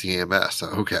and use the AMS. So,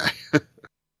 okay.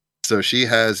 So she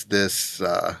has this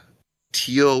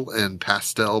teal and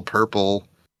pastel purple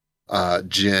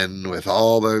Jin with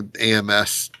all the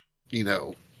AMS,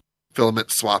 filament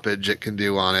swappage it can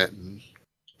do on it and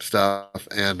stuff.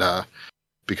 And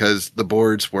because the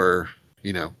boards were,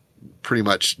 pretty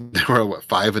much, there were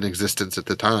 5 in existence at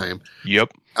the time.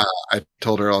 Yep. I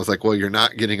told her, I was like, well, you're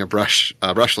not getting a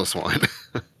brushless one.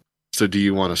 So do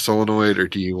you want a solenoid or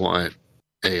do you want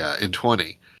a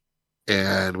N20?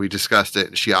 And we discussed it,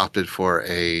 and she opted for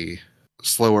a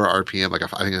slower RPM, like I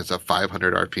think it's a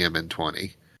 500 RPM in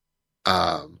 20.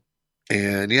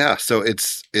 And yeah, so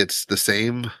it's the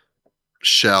same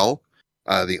shell.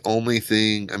 The only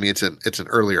thing, I mean, it's an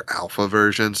earlier alpha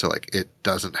version, so like it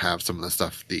doesn't have some of the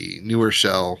stuff the newer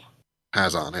shell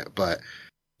has on it. But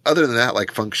other than that,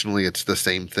 like functionally, it's the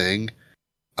same thing.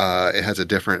 It has a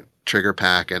different trigger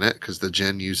pack in it because the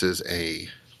Gen uses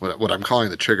what I'm calling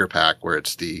the trigger pack, where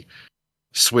it's the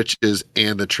switches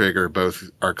and the trigger both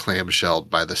are clamshelled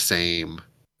by the same,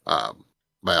 by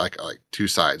like two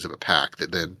sides of a pack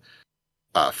that then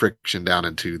friction down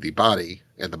into the body,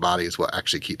 and the body is what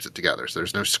actually keeps it together. So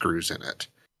there's no screws in it.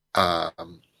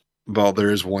 Well,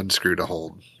 there is one screw to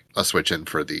hold a switch in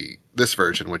for this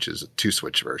version, which is a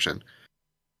 2-switch version.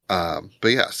 But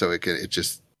yeah, so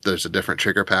there's a different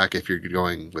trigger pack if you're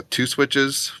going with 2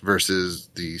 switches versus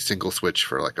the single switch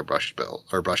for like a brush build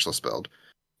or brushless build.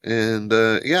 And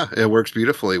yeah, it works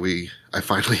beautifully. I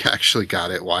finally actually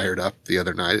got it wired up the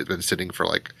other night. It'd been sitting for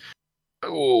like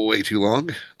way too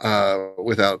long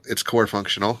without its core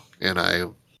functional, and I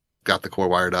got the core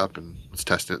wired up and was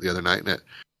testing it the other night, and it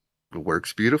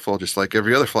works beautiful, just like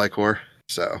every other fly core.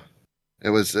 So it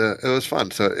was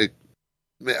fun. So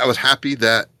I was happy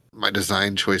that my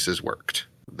design choices worked,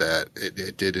 that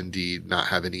it did indeed not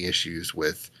have any issues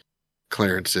with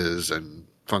clearances and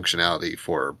functionality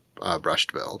for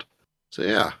brushed build. So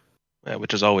yeah,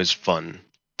 which is always fun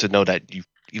to know that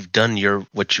you've done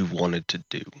what you wanted to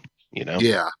do. You know?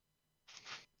 Yeah.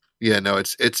 No,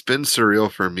 it's been surreal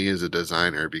for me as a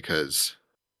designer because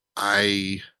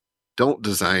I don't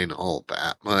design all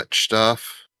that much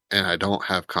stuff, and I don't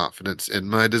have confidence in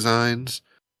my designs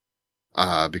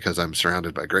because I'm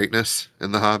surrounded by greatness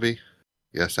in the hobby.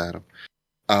 Yes, Adam.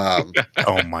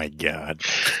 Oh my God.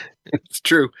 It's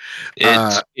true.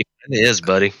 It is,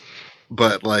 buddy.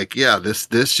 But like, yeah,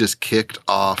 this just kicked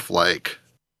off, like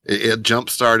it jump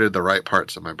started the right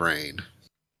parts of my brain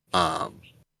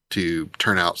to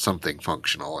turn out something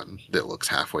functional and that looks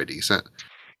halfway decent.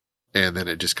 And then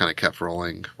it just kind of kept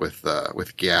rolling with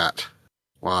GAT.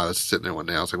 While I was sitting there one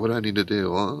day, I was like, what do I need to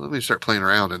do? Well, let me start playing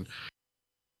around. And,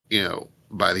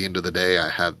 by the end of the day, I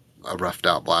had a roughed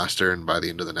out blaster. And by the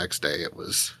end of the next day, it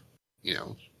was,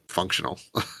 functional.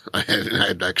 I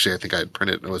think I had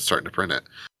printed and was starting to print it.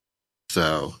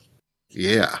 So,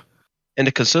 yeah. And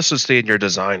the consistency in your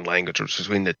design language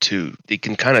between the two, you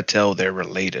can kind of tell they're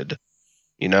related.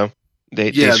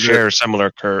 They share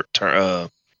similar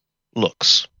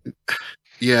looks.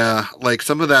 Yeah, like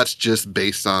some of that's just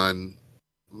based on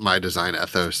my design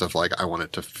ethos of like I want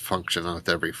it to function with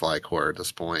every fly core at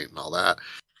this point and all that.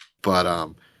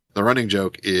 But the running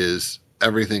joke is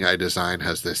everything I design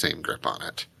has the same grip on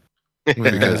it.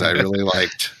 Because I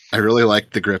really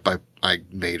liked the grip I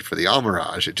made for the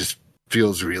Almirage. It just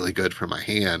feels really good for my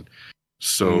hand.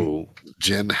 So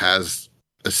Jen has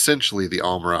essentially the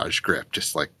Almirage grip,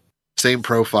 just like same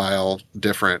profile,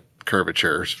 different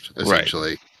curvatures,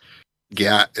 essentially. Right.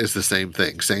 GAT is the same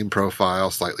thing, same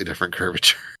profile, slightly different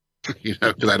curvature.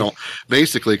 Because I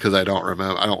don't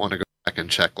remember. I don't want to go back and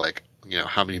check like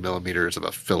how many millimeters of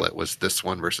a fillet was this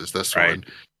one versus this one.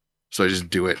 So I just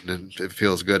do it, and if it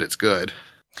feels good, it's good.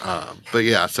 But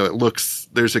yeah, so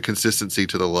there's a consistency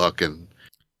to the look, and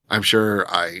I'm sure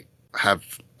I have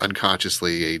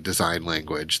unconsciously a design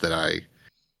language that I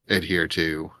adhere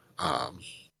to,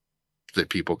 that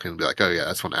people can be like, oh yeah,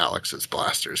 that's one of Alex's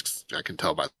blasters, 'cause I can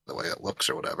tell by the way it looks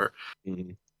or whatever.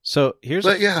 Mm-hmm. So here's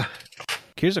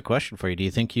a question for you. Do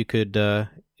you think you could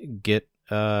get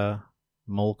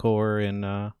Molcore in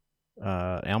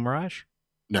Almirage?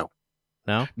 No?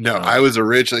 No, I was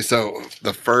originally, so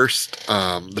the first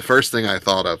thing I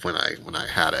thought of when I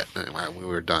had it, and when we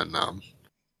were done,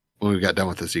 when we got done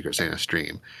with the Secret Santa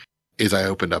stream, is I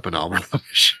opened up an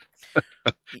Almirage.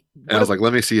 And I was like,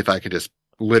 let me see if I can just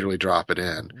literally drop it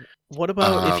in. What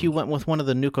about if you went with one of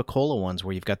the Nuka-Cola ones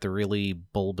where you've got the really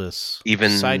bulbous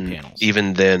side panels?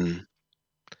 Even then,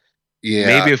 yeah.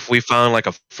 Maybe if we found like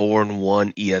a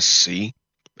 4-in-1 ESC,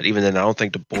 but even then, I don't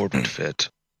think the board would fit.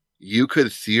 You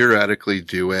could theoretically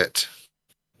do it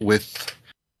with,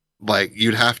 like,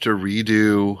 you'd have to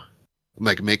redo,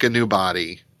 like, make a new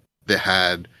body that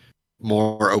had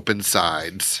more open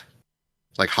sides,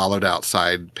 like hollowed out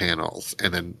side panels,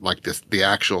 and then like the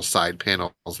actual side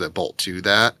panels that bolt to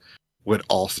that would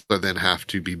also then have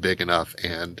to be big enough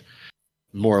and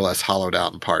more or less hollowed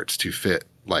out in parts to fit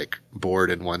like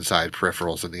board in one side,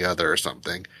 peripherals in the other or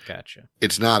something. Gotcha.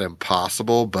 It's not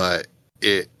impossible, but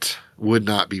it would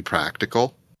not be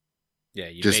practical. Yeah,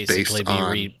 you just basically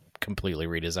be completely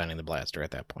redesigning the blaster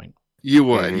at that point. You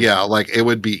would, yeah. Like it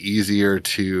would be easier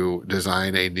to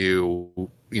design a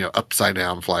new upside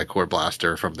down Flycore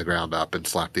blaster from the ground up and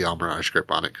slap the Almirage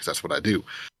grip on it, because that's what I do.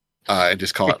 And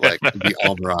just call it like the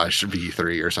Almirage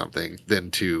V3 or something,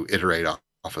 than to iterate off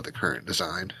of the current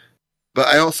design. But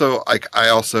I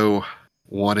also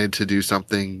wanted to do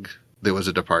something that was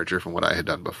a departure from what I had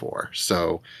done before.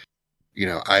 So,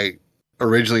 I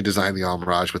originally designed the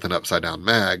Almirage with an upside down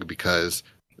mag because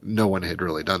no one had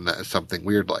really done that, something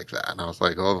weird like that. And I was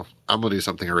like, oh, I'm going to do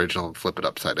something original and flip it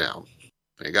upside down.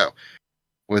 There you go.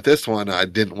 With this one, I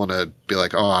didn't want to be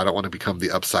like, oh, I don't want to become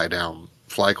the upside down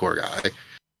Flycore guy.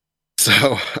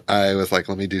 So I was like,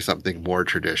 let me do something more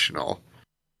traditional.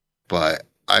 But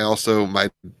I also,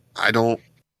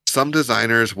 some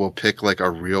designers will pick like a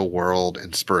real world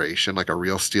inspiration, like a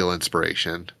real steel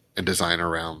inspiration, and design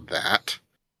around that.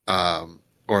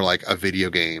 Or like a video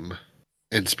game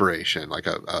inspiration, like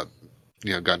a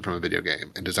gun from a video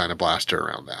game, and design a blaster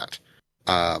around that.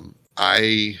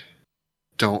 I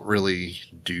don't really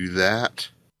do that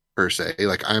per se.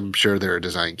 Like, I'm sure there are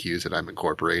design cues that I'm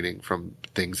incorporating from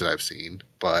things that I've seen,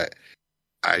 but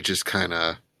I just kind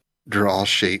of draw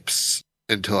shapes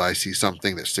until I see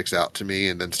something that sticks out to me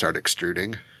and then start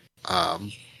extruding.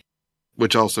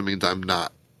 Which also means I'm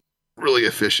not really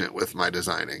efficient with my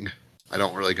designing. I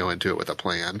don't really go into it with a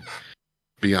plan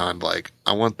beyond like,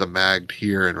 I want the mag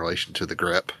here in relation to the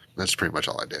grip. That's pretty much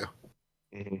all I do.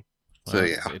 Mm-hmm. So well,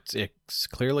 yeah, it's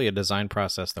clearly a design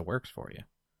process that works for you.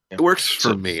 it works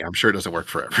for me. I'm sure it doesn't work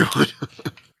for everyone.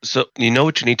 So you know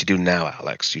what you need to do now,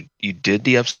 Alex. You did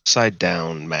the upside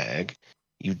down mag.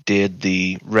 You did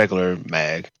the regular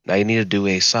mag. Now you need to do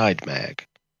a side mag.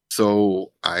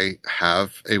 So I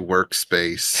have a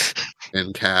workspace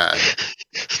in CAD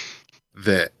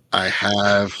that I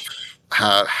have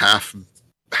half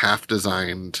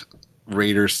designed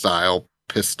Raider style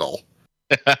pistol.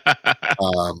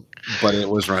 But it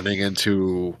was running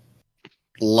into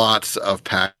lots of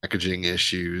packaging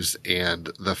issues, and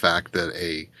the fact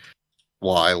that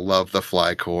while I love the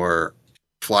Flycore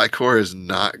is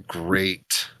not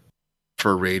great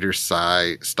for Raider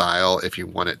style if you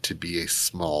want it to be a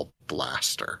small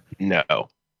blaster. No.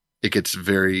 It gets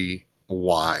very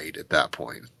wide at that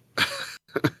point.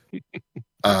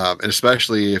 And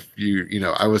especially if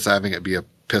I was having it be a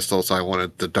pistol, so I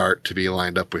wanted the dart to be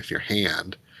lined up with your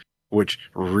hand, which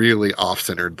really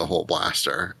off-centered the whole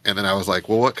blaster. And then I was like,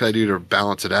 well, what could I do to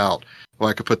balance it out? Well,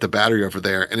 I could put the battery over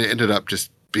there, and it ended up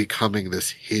just becoming this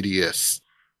hideous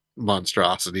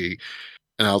monstrosity.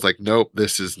 And I was like, nope,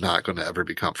 this is not going to ever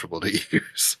be comfortable to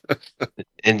use.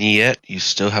 And yet, you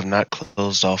still have not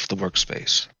closed off the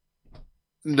workspace.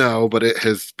 No, but it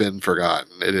has been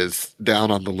forgotten. It is down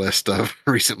on the list of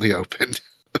recently opened.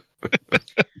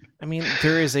 I mean,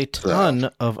 there is a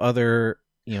ton of other,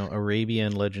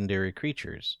 Arabian legendary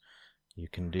creatures. You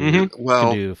can do, you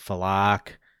can do Falak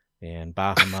and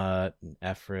Bahamut and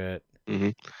Efrit. Mm-hmm.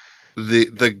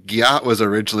 The Gyat was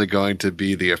originally going to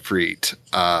be the Ifrit,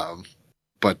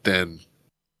 but then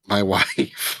my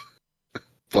wife,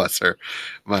 bless her,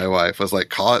 my wife was like,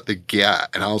 call it the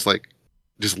Gyat, and I was like,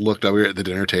 just looked over at the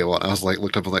dinner table, and I was like,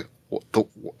 looked up and like,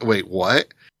 wait,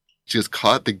 what? She goes,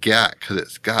 call it the Gyat because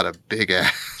it's got a big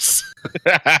ass.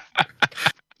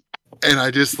 And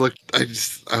I just looked, I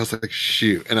was like,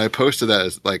 shoot. And I posted that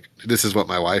as like, this is what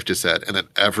my wife just said. And then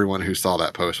everyone who saw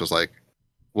that post was like,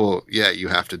 well, yeah, you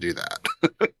have to do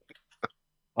that.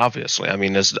 Obviously. I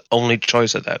mean, it's the only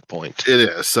choice at that point. It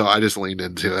is. So I just leaned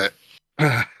into it.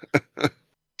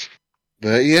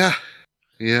 But yeah,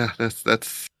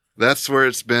 that's where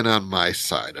it's been on my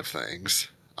side of things.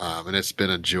 And it's been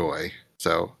a joy.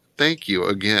 So thank you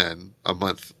again, a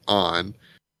month on,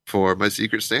 for my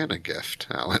Secret Santa gift,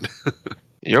 Alan.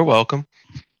 You're welcome.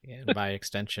 And by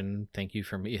extension, thank you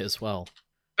for me as well.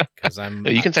 Because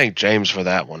You can thank James for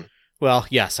that one. Well,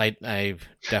 yes, I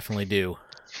definitely do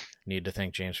need to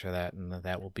thank James for that, and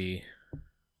that will be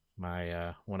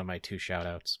my one of my 2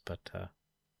 shout-outs. But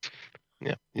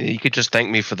yeah, you could just thank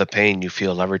me for the pain you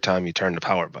feel every time you turn the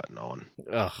power button on.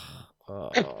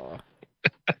 Oh,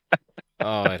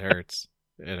 it hurts.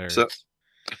 It hurts.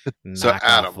 So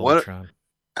Adam, what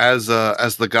as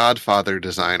the Godfather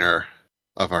designer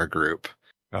of our group?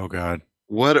 Oh God,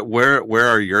 where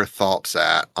are your thoughts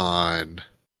at on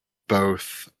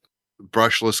both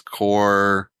brushless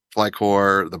core,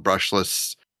 Flycore, the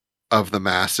brushless of the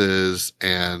masses,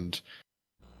 and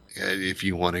if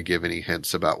you want to give any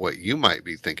hints about what you might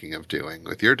be thinking of doing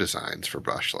with your designs for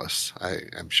brushless,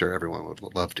 I'm sure everyone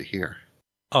would love to hear.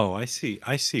 Oh, I see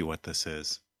what this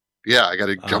is. Yeah, I got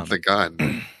to jump the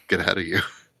gun, get ahead of you.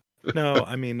 No,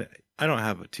 I mean, I don't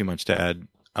have too much to add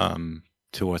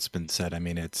to what's been said. I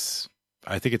mean,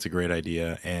 I think it's a great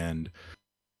idea, and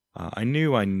I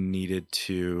knew I needed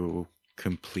to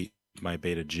complete my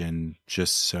beta gin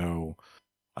just so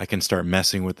I can start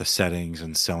messing with the settings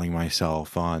and selling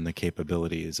myself on the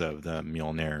capabilities of the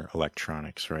Mjolnir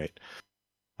electronics, right?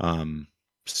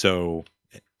 So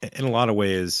in a lot of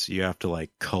ways, you have to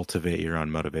like cultivate your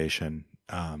own motivation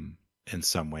in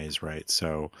some ways, right?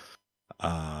 So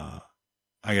I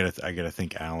gotta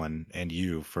thank Alan and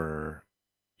you for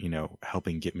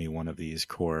helping get me one of these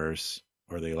cores,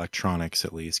 or the electronics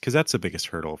at least, because that's the biggest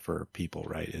hurdle for people,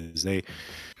 right? Is they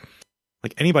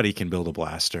like anybody can build a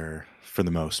blaster for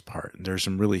the most part. There's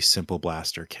some really simple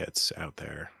blaster kits out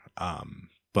there,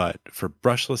 but for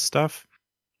brushless stuff,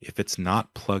 if it's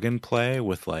not plug and play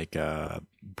with like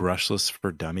brushless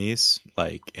for dummies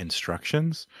like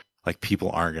instructions, like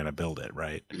people aren't gonna build it,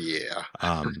 right? Yeah.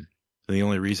 The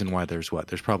only reason why there's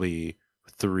probably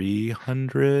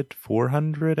 300,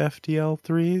 400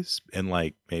 FDL3s and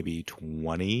like maybe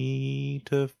 20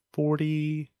 to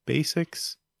 40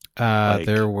 basics.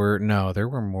 There were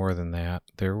more than that.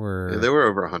 There were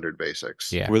over 100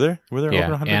 basics. Yeah. Were there over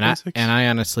 100 basics? I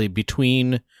honestly,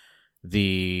 between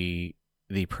the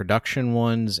production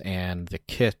ones and the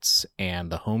kits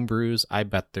and the homebrews, I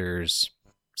bet there's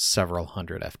several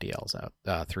hundred FDLs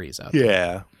out, threes out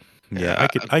there. Yeah,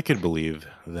 I could believe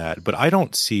that, but I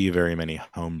don't see very many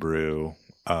homebrew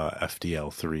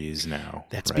FDL 3s now.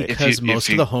 That's right? because most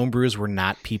of the homebrews were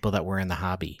not people that were in the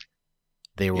hobby.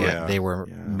 They were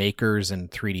makers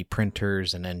and 3D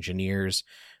printers and engineers,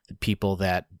 the people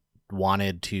that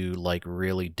wanted to like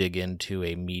really dig into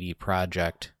a meaty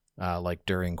project like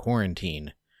during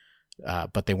quarantine,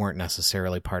 but they weren't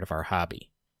necessarily part of our hobby.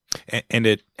 And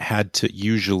it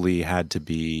usually had to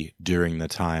be during the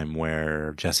time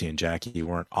where Jesse and Jackie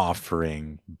weren't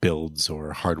offering builds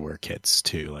or hardware kits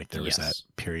too. Like there was that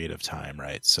period of time,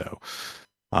 right? So,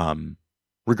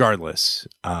 regardless,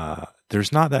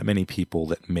 there's not that many people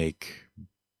that make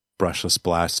brushless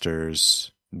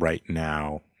blasters right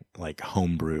now, like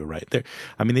homebrew, right?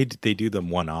 They do them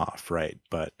one off, right?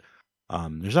 But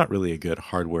there's not really a good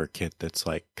hardware kit that's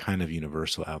like kind of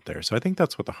universal out there. So I think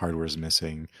that's what the hardware is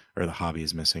missing, or the hobby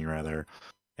is missing rather.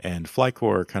 And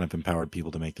Flycore kind of empowered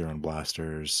people to make their own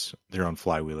blasters, their own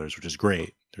flywheelers, which is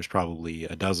great. There's probably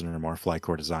a dozen or more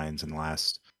Flycore designs in the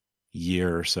last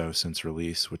year or so since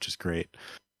release, which is great.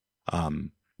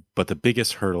 But the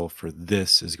biggest hurdle for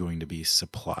this is going to be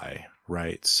supply,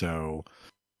 right? So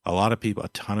a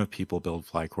ton of people build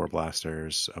Flycore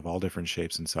blasters of all different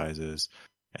shapes and sizes.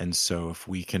 And so if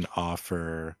we can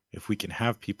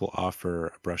have people offer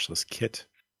a brushless kit,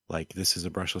 like this is a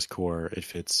brushless core, it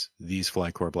fits these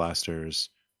Flycore blasters,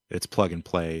 it's plug and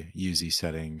play, use these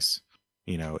settings,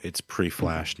 it's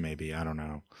pre-flashed maybe, I don't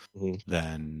know,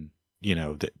 then,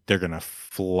 they're going to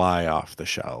fly off the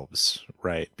shelves,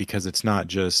 right? Because it's not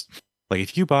just, like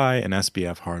if you buy an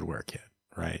SBF hardware kit,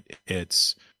 right,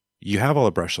 you have all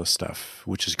the brushless stuff,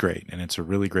 which is great, and it's a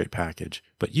really great package,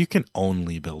 but you can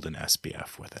only build an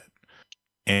SBF with it.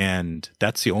 And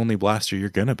that's the only blaster you're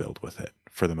going to build with it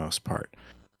for the most part.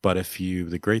 But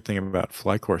the great thing about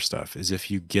Flycore stuff is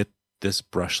if you get this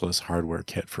brushless hardware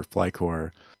kit for Flycore,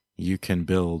 you can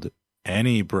build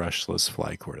any brushless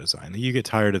Flycore design. You get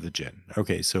tired of the gin.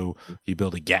 Okay, so you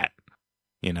build a GAT.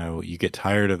 You get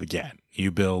tired of the GAT.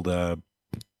 You build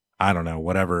I don't know,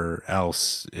 whatever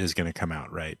else is going to come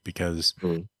out, right? Because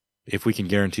if we can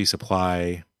guarantee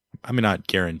supply, I mean, not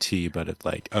guarantee, but it's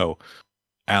like,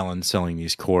 Alan's selling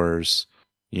these cores,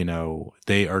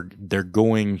 they're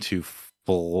going to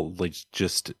fully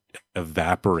just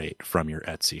evaporate from your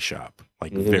Etsy shop,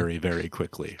 like very, very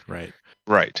quickly, right?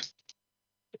 Right.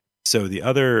 So the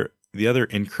other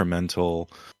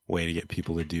incremental way to get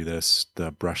people to do this,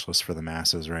 the brushless for the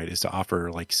masses, right, is to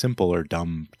offer like simple or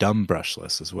dumb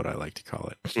brushless is what I like to call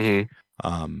it.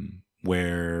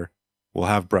 Where we'll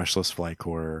have brushless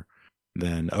Flycore,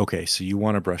 then so you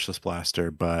want a brushless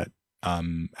blaster, but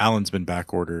Alan's been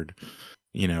back ordered,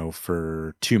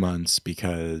 for 2 months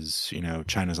because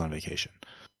China's on vacation.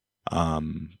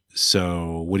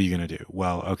 So what are you gonna do?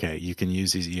 Well, you can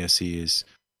use these ESCs.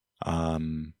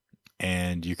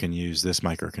 And you can use this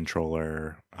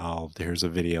microcontroller. Here's a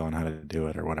video on how to do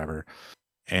it or whatever.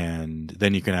 And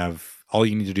then you can all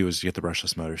you need to do is get the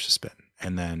brushless motors to spin.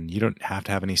 And then you don't have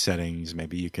to have any settings.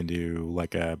 Maybe you can do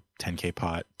like a 10K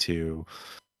pot to,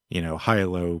 high or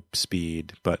low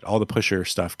speed, but all the pusher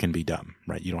stuff can be dumb,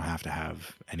 right? You don't have to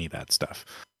have any of that stuff.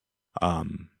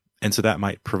 And so that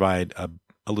might provide a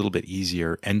little bit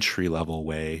easier entry level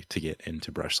way to get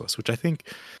into brushless, which I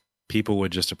think people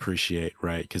would just appreciate,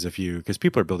 right? Because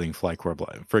people are building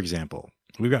Flycore, for example,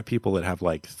 we've got people that have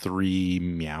like 3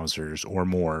 Meowsers or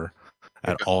more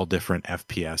at all different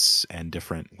FPS and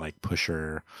different like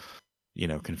pusher,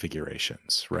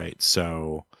 configurations, right?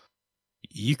 So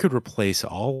you could replace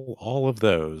all of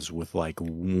those with like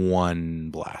one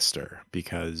blaster,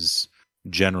 because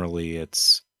generally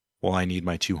it's, well, I need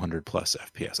my 200 plus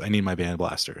FPS. I need my band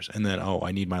blasters. And then,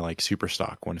 I need my like super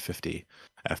stock 150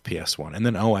 FPS one. And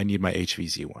then, I need my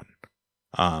HVZ one.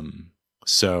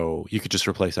 So you could just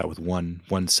replace that with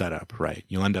one setup, right?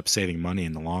 You'll end up saving money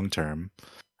in the long term,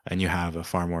 and you have a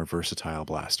far more versatile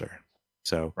blaster.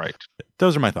 So Right.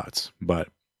 Those are my thoughts, but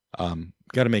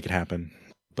got to make it happen.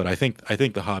 But I think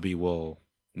the hobby will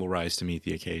rise to meet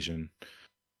the occasion,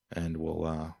 and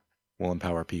will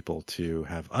empower people to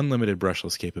have unlimited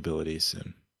brushless capabilities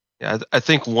soon. Yeah, I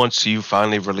think once you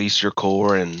finally release your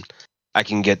core, and I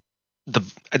can get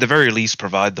at the very least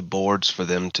provide the boards for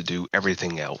them to do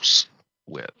everything else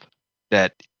with,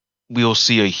 that we'll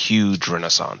see a huge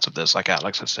renaissance of this, like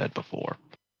Alex has said before.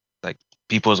 Like,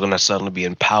 people are going to suddenly be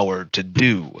empowered to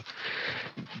do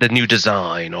the new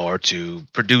design, or to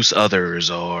produce others,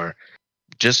 or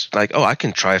just like, I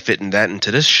can try fitting that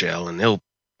into this shell, and they'll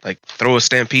like throw a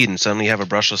stampede and suddenly have a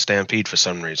brushless stampede for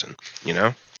some reason,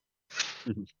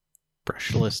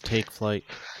 Brushless take flight.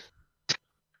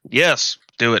 Yes,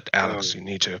 do it, Alex. You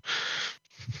need to.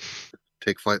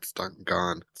 Take flight's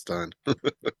gone. It's done.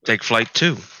 Take flight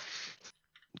 2.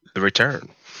 The return.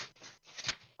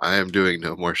 I am doing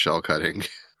no more shell cutting.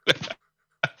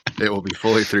 It will be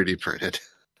fully 3D printed.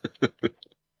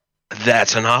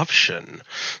 That's an option.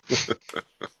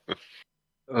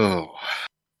 Oh.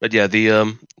 But yeah,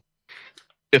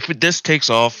 if this takes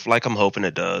off like I'm hoping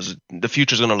it does, the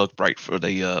future's going to look bright for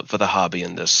the hobby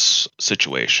in this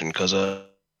situation. Because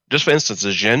just for instance,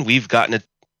 as Jen, we've gotten it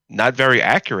not very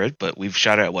accurate, but we've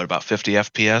shot it at about 50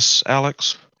 FPS,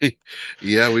 Alex?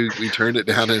 Yeah, we turned it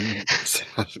down and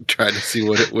tried to see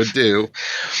what it would do.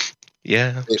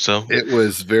 Yeah, so it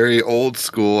was very old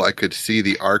school. I could see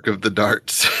the arc of the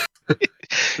darts.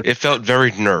 It felt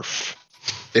very Nerf.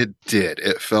 It did.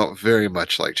 It felt very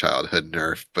much like childhood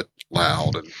Nerf, but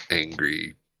loud and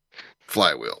angry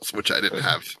flywheels, which I didn't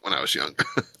have when I was young.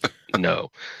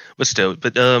 No, but still,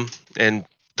 and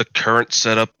the current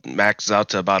setup maxes out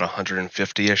to about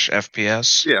 150-ish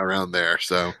FPS. Yeah, around there.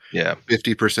 So yeah,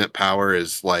 50% power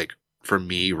is like, for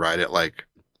me, right at like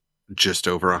just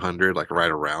over 100, like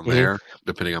right around there,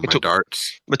 depending on my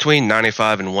darts. Between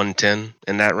 95 and 110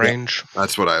 in that range. Yeah,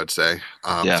 that's what I would say.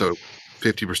 So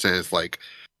 50% is like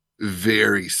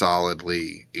very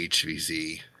solidly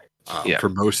HVZ. For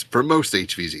most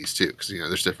HVZs too, because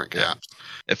there's different caps.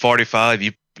 At 45,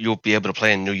 you'll be able to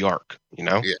play in New York.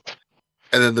 Yeah.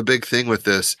 And then the big thing with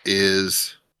this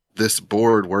is this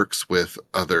board works with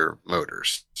other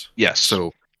motors. Yes.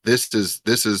 So this is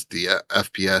the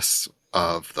FPS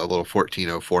of the little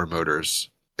 1404 motors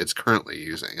it's currently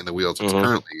using, and the wheels it's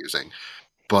currently using.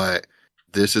 But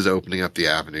this is opening up the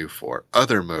avenue for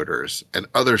other motors and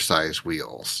other size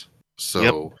wheels.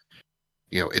 So,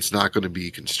 it's not going to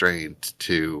be constrained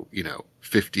to,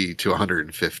 50 to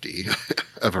 150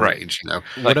 of a range,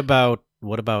 What about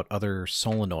other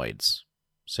solenoids?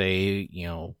 Say,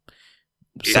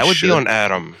 that would be on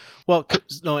Adam. Well,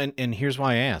 no, and here's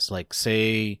why I asked. Like,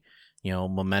 say,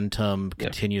 Momentum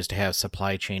continues to have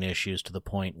supply chain issues to the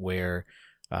point where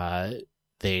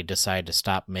they decide to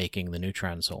stop making the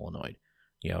Neutron solenoid.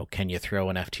 Can you throw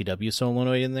an FTW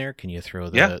solenoid in there? Can you throw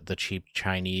the cheap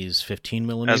Chinese 15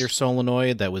 millimeter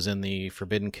solenoid that was in the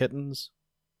Forbidden Kittens?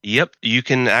 Yep, you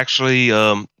can actually.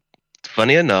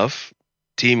 Funny enough,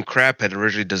 Team Crap had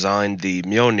originally designed the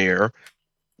Mjolnir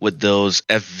with those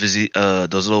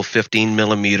those little 15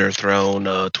 millimeter thrown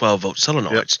 12-volt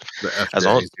solenoids.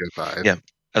 Yep,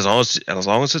 as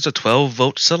long as it's a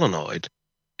 12-volt solenoid,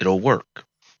 it'll work.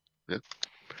 Yep.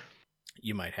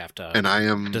 You might have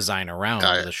to design around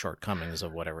the shortcomings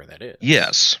of whatever that is.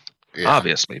 Yes,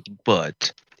 obviously,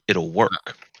 but it'll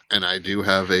work. And I do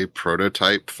have a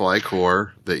prototype fly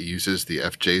core that uses the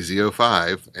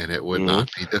FJZ05, and it would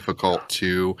not be difficult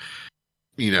to,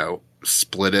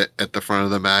 split it at the front of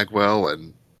the magwell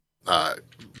and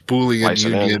Boolean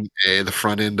union the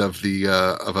front end of the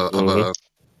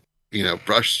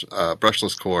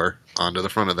brushless core onto the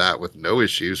front of that with no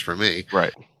issues for me.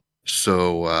 Right.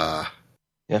 So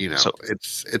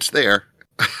it's there.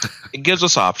 It gives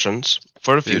us options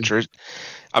for the future.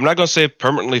 I'm not going to say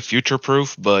permanently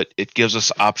future-proof, but it gives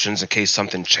us options in case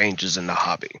something changes in the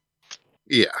hobby.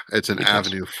 Yeah, it's an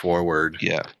avenue forward.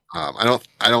 Yeah. I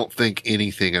don't think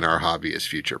anything in our hobby is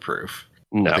future-proof.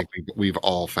 No. I think we've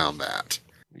all found that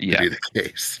to be the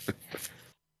case.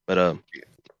 But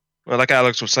well, like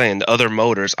Alex was saying, the other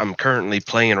motors, I'm currently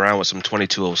playing around with some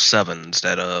 2207s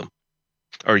that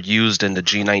are used in the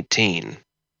G19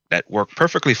 that work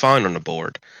perfectly fine on the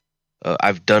board.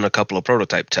 I've done a couple of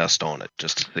prototype tests on it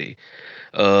just to see.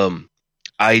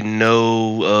 I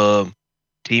know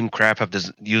Team Crap have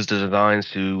used the designs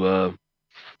to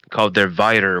called their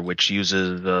Viter, which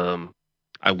uses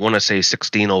I want to say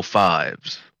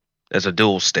 1605s as a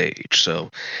dual stage.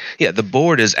 So, yeah, the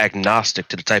board is agnostic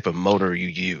to the type of motor you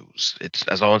use. It's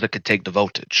as long as it can take the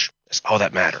voltage. That's all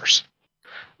that matters.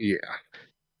 Yeah.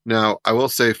 Now, I will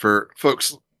say for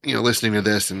folks, listening to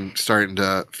this and starting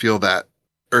to feel that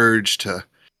urge to,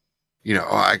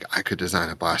 I could design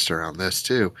a blaster around this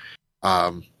too.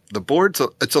 The board's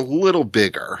it's a little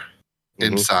bigger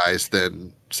in size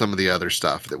than some of the other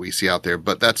stuff that we see out there,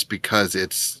 but that's because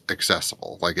it's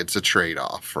accessible. Like it's a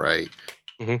trade-off, right?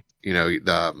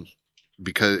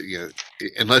 Because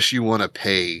unless you want to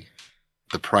pay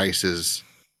the prices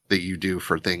that you do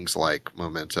for things like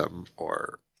Momentum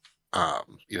or the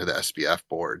SBF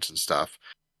boards and stuff,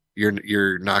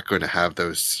 you're not going to have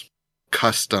those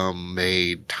custom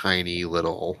made tiny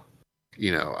little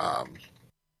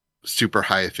super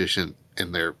high efficient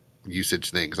in their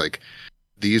usage things. Like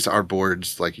these are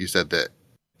boards, like you said, that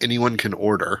anyone can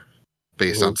order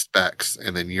based on specs,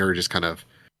 and then you're just kind of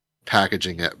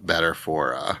packaging it better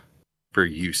for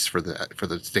use for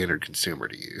the standard consumer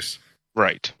to use.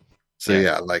 Right. So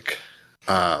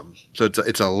so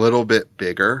it's a little bit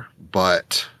bigger,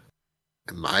 but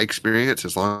in my experience,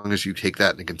 as long as you take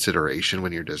that into consideration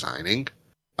when you're designing,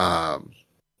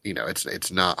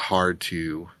 it's not hard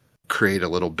to create a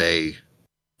little bay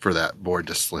for that board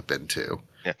to slip into.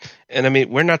 Yeah, and I mean,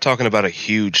 we're not talking about a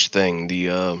huge thing. The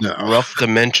rough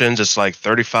dimensions, it's like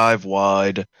 35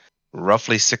 wide,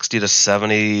 roughly 60 to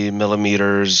 70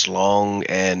 millimeters long,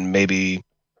 and maybe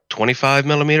 25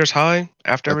 millimeters high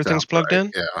after everything's plugged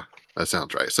in. Yeah, that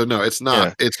sounds right. So no, it's not.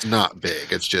 Yeah. It's not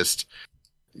big. It's just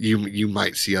you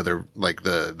might see other like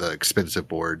the expensive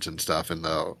boards and stuff, and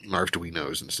the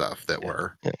Arduinos and stuff that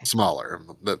were smaller.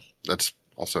 That's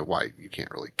also why you can't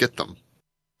really get them.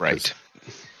 Right.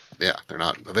 Yeah, they're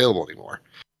not available anymore.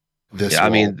 I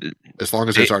mean, as long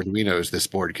as there's Arduinos, this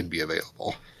board can be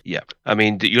available. Yeah, I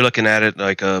mean, you're looking at it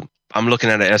like I'm looking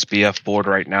at an SBF board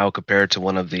right now compared to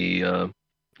one of the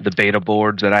beta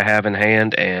boards that I have in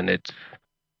hand, and it's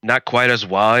not quite as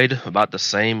wide, about the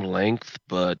same length,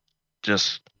 but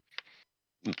just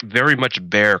very much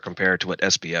bare compared to what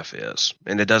SBF is,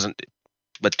 and it doesn't,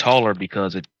 but taller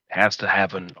because it has to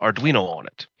have an Arduino on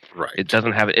it. Right. It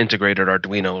doesn't have an integrated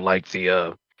Arduino like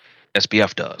the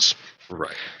SBF does.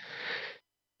 Right.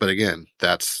 But again,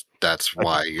 that's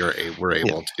why we're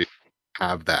able to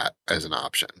have that as an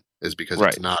option, is because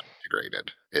it's not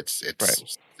integrated. It's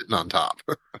sitting on top.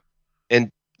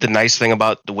 And the nice thing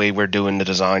about the way we're doing the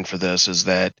design for this is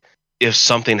that if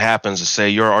something happens to say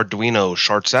your Arduino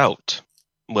shorts out,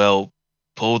 well,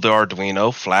 pull the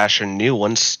Arduino, flash a new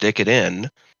one, stick it in.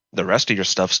 The rest of your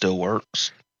stuff still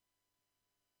works.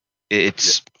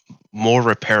 It's more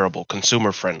repairable,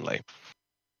 consumer friendly.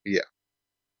 Yeah.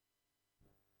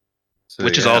 So,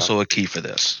 which is also a key for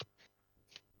this.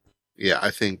 Yeah,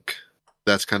 I think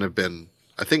that's kind of been.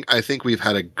 I think we've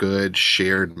had a good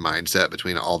shared mindset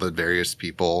between all the various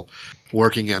people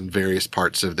working on various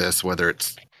parts of this, whether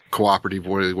it's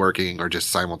cooperatively working or just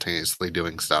simultaneously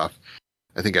doing stuff.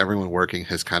 I think everyone working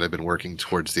has kind of been working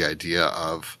towards the idea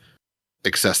of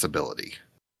accessibility.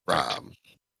 Right.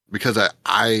 Because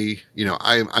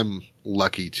I'm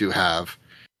lucky to have,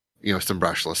 some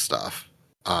brushless stuff.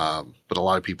 But a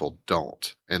lot of people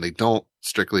don't, and they don't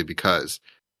strictly because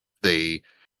they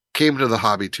came to the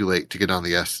hobby too late to get on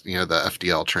the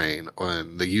FDL train,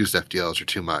 and the used FDLs are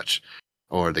too much,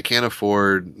 or they can't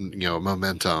afford,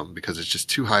 Momentum because it's just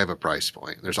too high of a price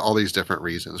point. There's all these different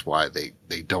reasons why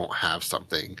they don't have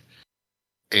something.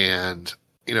 And,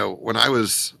 when I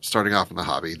was starting off in the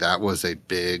hobby, that was a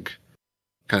big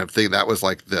kind of thing. That was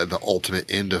like the ultimate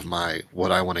end of my,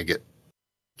 what I want to get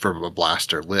from a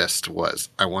blaster list was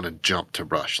I want to jump to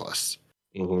brushless.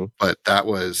 Mm-hmm. But that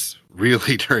was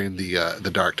really during the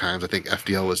dark times. I think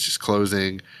FDL was just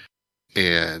closing,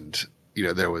 and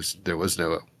there was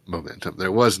no Momentum.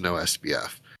 There was no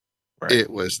SBF. Right. It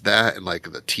was that and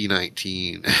like the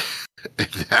T19, and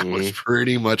that was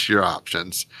pretty much your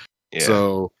options. Yeah.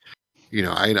 So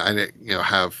I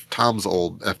have Tom's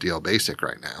old FDL Basic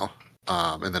right now,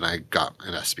 and then I got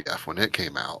an SBF when it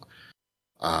came out.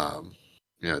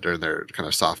 During their kind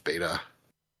of soft beta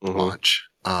launch.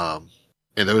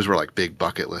 And those were like big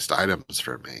bucket list items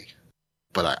for me.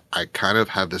 But I kind of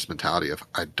have this mentality of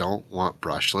I don't want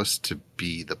brushless to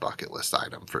be the bucket list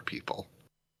item for people.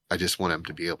 I just want them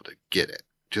to be able to get it,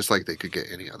 just like they could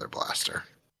get any other blaster.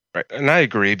 Right. And I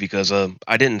agree because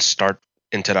I didn't start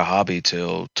into the hobby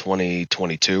till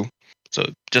 2022. So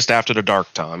just after the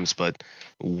dark times, but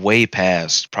way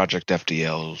past Project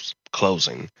FDL's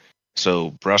closing.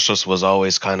 So brushless was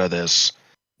always kind of this.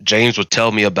 James would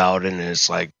tell me about it, and it's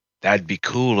like, that'd be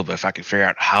cool if I could figure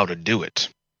out how to do it.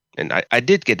 And I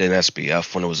did get an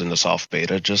SBF when it was in the soft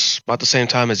beta, just about the same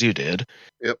time as you did.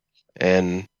 Yep.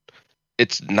 And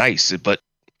it's nice, but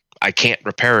I can't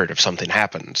repair it if something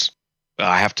happens.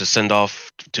 I have to send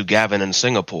off to Gavin in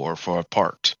Singapore for a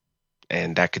part,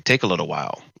 and that could take a little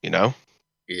while, you know?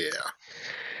 Yeah.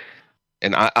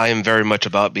 And I am very much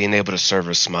about being able to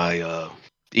service my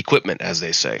equipment, as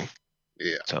they say.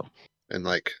 Yeah. So, and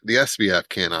like the SBF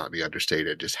cannot be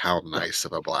understated just how nice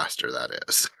of a blaster that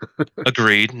is.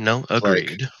 agreed. No,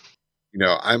 agreed. Like, you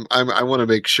know, I want to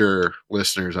make sure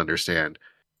listeners understand.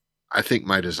 I think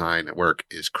my design at work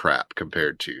is crap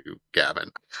compared to Gavin.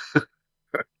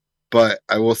 But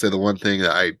I will say the one thing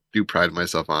that I do pride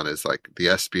myself on is like the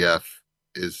SBF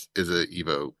is a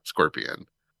Evo Scorpion,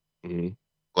 Mm-hmm.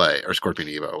 like, or Scorpion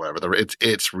Evo, whatever.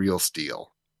 It's real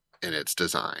steel in its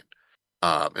design,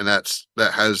 and that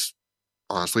has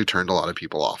honestly turned a lot of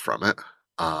people off from it.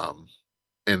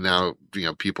 And now, you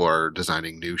know, people are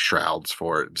designing new shrouds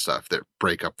for it and stuff that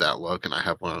break up that look. And I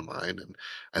have one on mine, and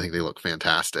I think they look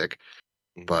fantastic.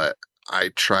 Mm-hmm. But I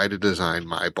try to design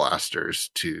my blasters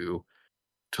to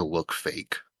look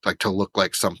fake, like to look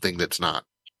like something that's not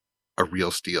a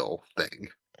real steel thing.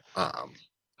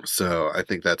 So I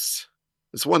think it's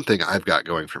one thing I've got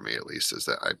going for me, at least, is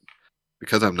that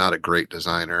because I'm not a great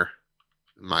designer,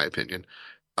 in my opinion,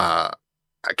 I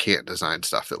can't design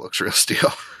stuff that looks real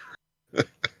steel.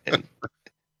 And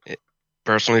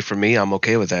personally, for me, I'm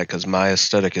okay with that because my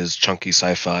aesthetic is chunky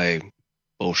sci-fi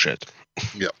bullshit.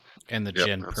 Yep. And the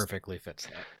Jin perfectly fits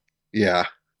that. Yeah.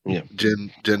 Yeah.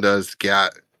 Jin does.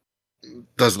 Gat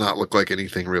does not look like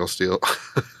anything real steel.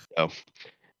 Oh.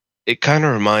 It kind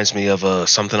of reminds me of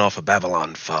something off of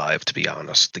Babylon 5, to be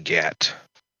honest, the Gat,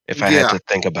 if I had to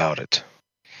think about it.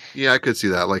 Yeah, I could see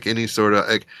that. Like any sort of,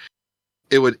 like,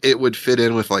 it would fit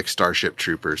in with like Starship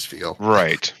Troopers feel.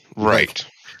 Right. Like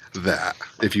that.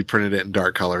 If you printed it in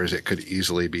dark colors, it could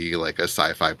easily be like a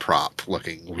sci-fi prop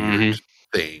looking weird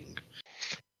thing.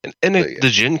 And the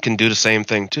Jin can do the same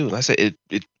thing too. Like I say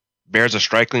it bears a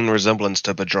striking resemblance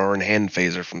to Bajoran hand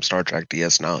phaser from Star Trek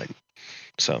DS9.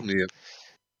 So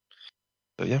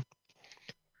yeah.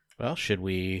 Well, should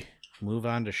we move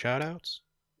on to shoutouts?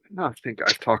 No, I think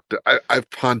I've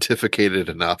pontificated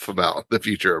enough about the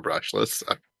future of brushless.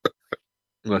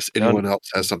 Unless anyone else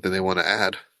has something they want to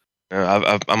add.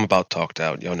 I'm about talked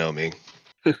out. Y'all know me.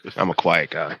 I'm a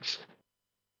quiet guy.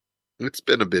 It's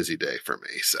been a busy day for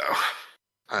me, so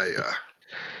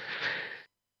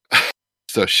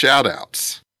so shout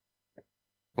outs.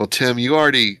 Well, Tim, you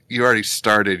already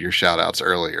started your shout outs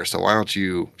earlier, so why don't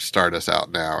you start us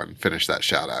out now and finish that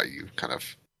shout out you kind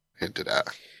of hinted at.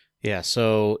 Yeah,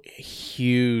 so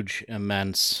huge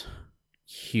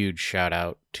shout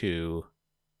out to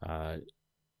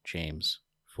James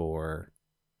for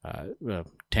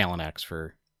Talonaxe,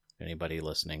 for anybody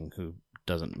listening who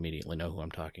doesn't immediately know who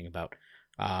I'm talking about,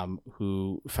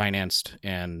 who financed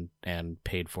and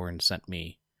paid for and sent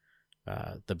me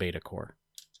the beta core,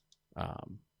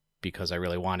 because I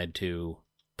really wanted to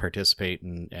participate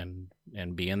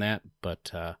and be in that,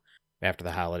 but after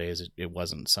the holidays, it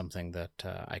wasn't something that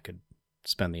I could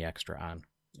spend the extra on,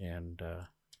 and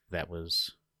that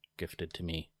was gifted to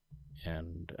me,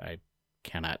 and I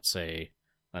cannot say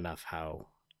enough how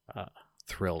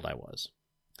thrilled I was.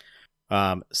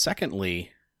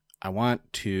 Secondly, I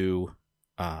want to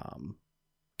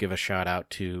give a shout out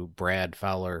to Brad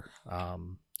Fowler,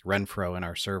 Renfro in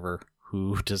our server,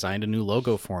 who designed a new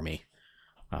logo for me.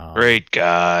 Great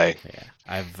guy.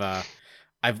 Yeah,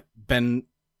 I've been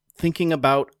thinking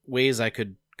about ways I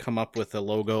could come up with a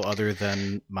logo other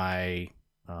than my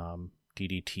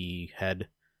DDT head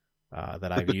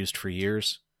that I've used for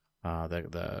years.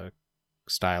 The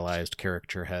stylized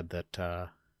caricature head that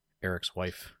Eric's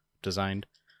wife designed.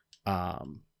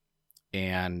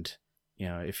 And, you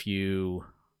know, if you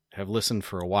have listened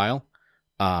for a while,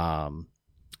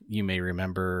 you may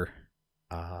remember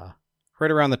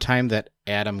right around the time that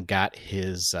Adam got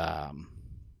his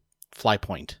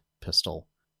Flypoint pistol,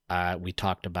 we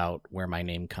talked about where my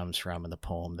name comes from and the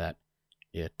poem that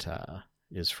it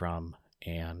is from.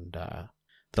 And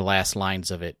the last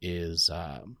lines of it is,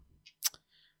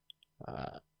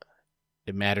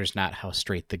 it matters not how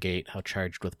straight the gate, how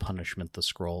charged with punishment the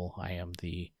scroll. I am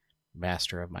the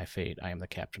master of my fate. I am the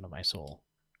captain of my soul.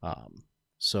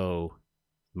 So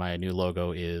my new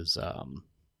logo is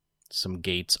some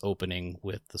gates opening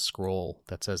with the scroll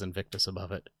that says Invictus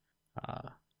above it.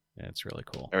 It's really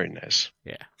cool. Very nice.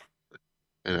 Yeah.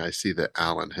 And I see that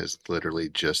Alan has literally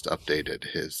just updated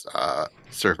his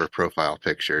server profile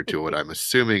picture to what I'm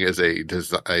assuming is a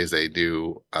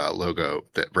new logo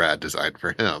that Brad designed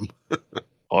for him.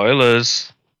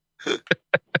 Oilers.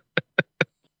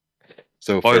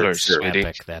 So Spoilers, for sweetie.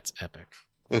 Epic. That's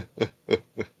epic.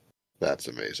 That's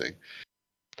amazing.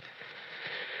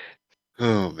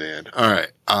 Oh man. All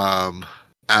right.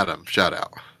 Adam, shout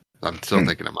out. I'm still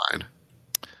thinking of mine.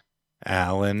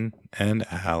 Alan and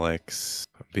Alex,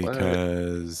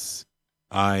 because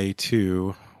I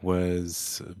too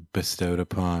was bestowed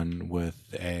upon with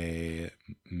a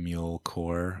mule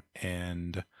core,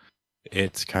 and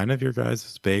it's kind of your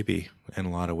guys' baby in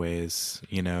a lot of ways.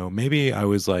 You know, maybe I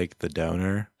was like the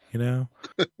donor, you know,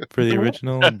 for the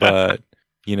original, but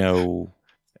you know,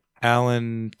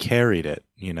 Alan carried it,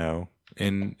 you know,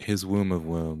 in his womb of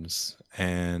wombs,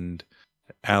 and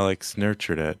Alex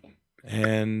nurtured it,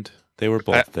 and they were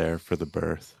both there for the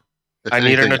birth. If I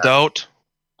need an anything, adult.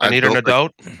 I need an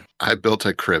adult. I built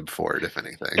a crib for it, if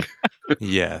anything.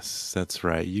 Yes, that's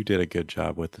right. You did a good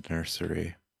job with the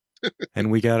nursery. And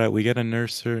we gotta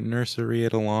nursery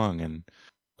it along and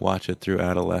watch it through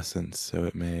adolescence, so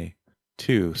it may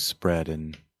too spread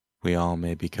and we all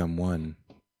may become one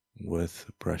with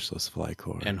brushless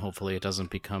flycore. And hopefully it doesn't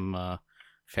become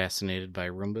fascinated by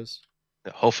Roombas.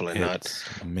 Hopefully not.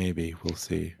 Maybe, we'll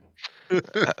see.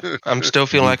 I'm still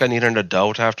feeling like I need an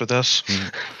adult after this.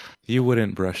 You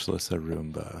wouldn't brushless a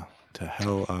Roomba. To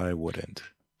hell I wouldn't.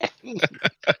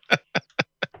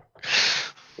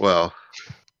 Well,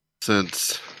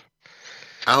 since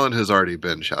Alan has already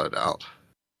been shouted out.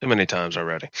 Too many times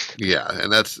already. Yeah,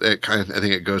 and that's it. I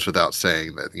think it goes without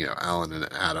saying that, you know, Alan and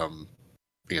Adam,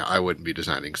 you know, I wouldn't be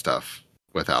designing stuff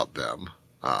without them.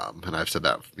 And I've said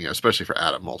that, you know, especially for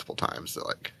Adam multiple times, that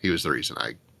like he was the reason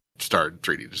I started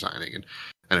 3D designing, and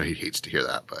I know he hates to hear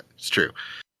that, but it's true.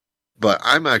 But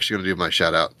I'm actually going to do my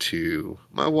shout out to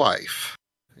my wife,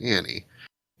 Annie,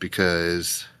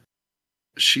 because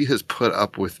she has put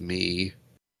up with me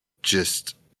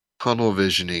just tunnel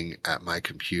visioning at my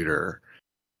computer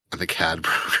on the CAD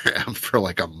program for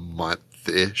like a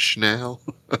month-ish now.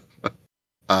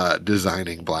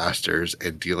 Designing blasters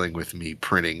and dealing with me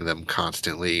printing them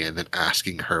constantly and then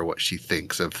asking her what she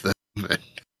thinks of them.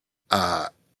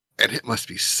 And it must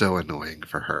be so annoying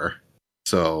for her.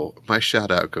 So my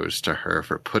shout out goes to her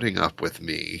for putting up with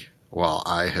me while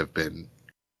I have been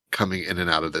coming in and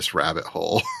out of this rabbit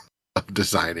hole of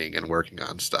designing and working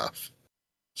on stuff.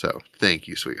 So thank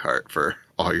you, sweetheart, for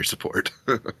all your support.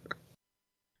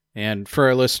 And for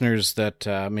our listeners that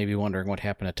may be wondering what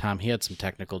happened to Tom, he had some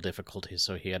technical difficulties,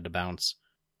 so he had to bounce.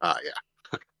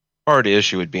 Yeah. Part of the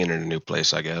issue with being in a new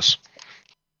place, I guess.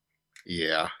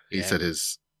 Yeah. He said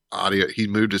his audio, he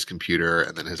moved his computer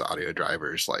and then his audio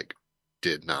drivers like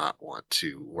did not want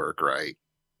to work right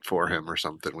for him or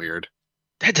something weird.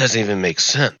 That doesn't even make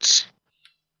sense.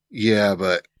 Yeah,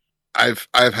 but I've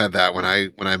had that when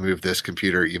I moved this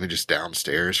computer, even just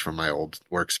downstairs from my old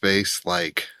workspace,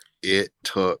 like it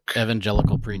took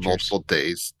evangelical preachers multiple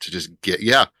days to just get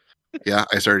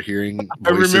I started hearing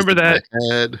I voices remember in that.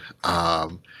 my head.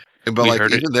 But like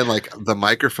even then, like the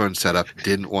microphone setup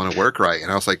didn't want to work right,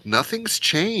 and I was like, nothing's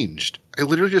changed. I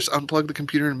literally just unplugged the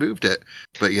computer and moved it,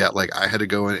 but yeah, like I had to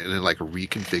go in and then like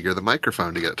reconfigure the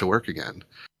microphone to get it to work again.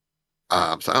 So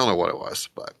I don't know what it was,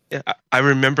 but yeah, I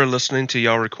remember listening to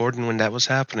y'all recording when that was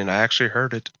happening. I actually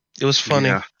heard it. It was funny.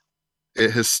 Yeah,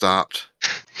 it has stopped.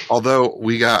 Although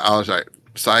I was like,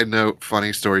 side note,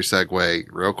 funny story segue,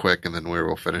 real quick, and then we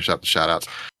will finish up the shout outs.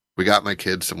 We got my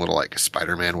kids some little like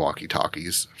Spider-Man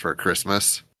walkie-talkies for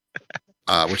Christmas,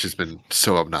 which has been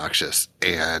so obnoxious.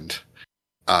 And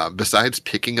besides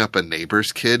picking up a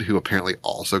neighbor's kid who apparently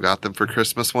also got them for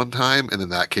Christmas one time, and then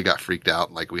that kid got freaked out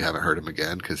and like we haven't heard him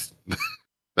again because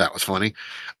that was funny.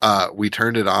 We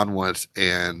turned it on once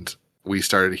and we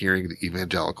started hearing the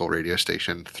evangelical radio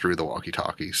station through the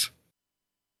walkie-talkies.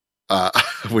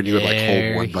 When you would like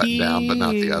hold one button down but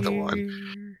not the other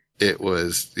one. It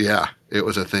was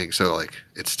a thing. So like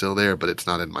it's still there, but it's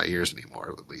not in my ears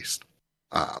anymore, at least.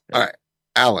 All right,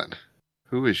 Alan,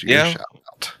 who is your shout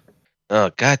out?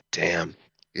 Oh, goddamn.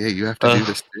 Yeah, you have to do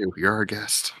this too. You're our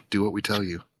guest. Do what we tell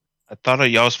you. I thought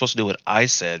y'all were supposed to do what I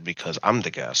said because I'm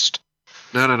the guest.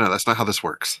 No. That's not how this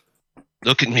works.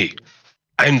 Look at me.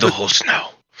 I'm the host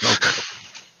now. Okay.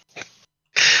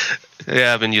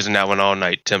 Yeah, I've been using that one all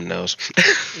night. Tim knows.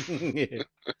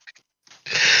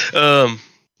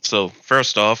 So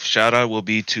first off, shout out will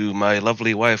be to my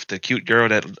lovely wife, the cute girl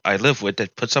that I live with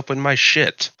that puts up with my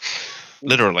shit.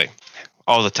 Literally.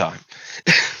 All the time.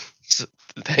 So,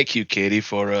 thank you, Katie,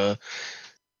 for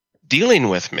dealing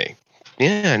with me.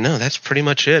 Yeah, no, that's pretty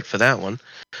much it for that one.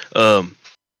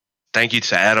 Thank you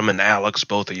to Adam and Alex,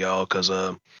 both of y'all, because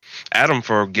Adam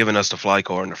for giving us the fly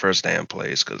core in the first damn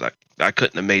place, because I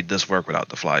couldn't have made this work without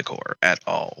the fly core at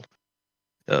all.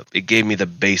 It gave me the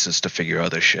basis to figure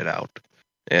other shit out.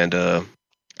 And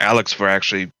Alex for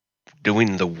actually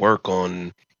doing the work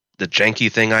on the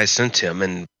janky thing I sent him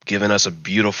and giving us a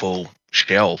beautiful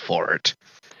shell for it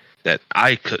that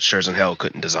I sure as in hell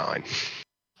couldn't design.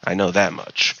 I know that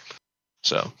much.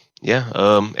 So, yeah.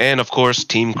 And, of course,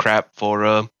 Team Crap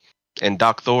for... and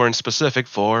Doc Thor in specific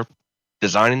for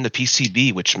designing the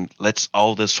PCB, which lets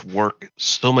all this work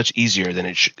so much easier than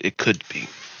it could be.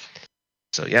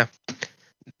 So yeah,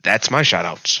 that's my shout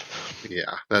outs.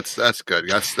 Yeah, that's good.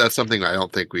 That's something I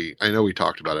don't think I know we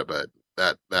talked about it, but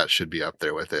that should be up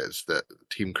there with it, is that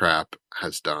Team Crap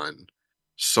has done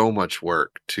so much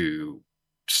work to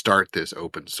start this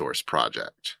open source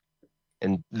project.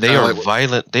 And they are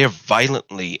violent. They are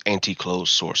violently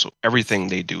anti-closed source. So everything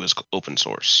they do is open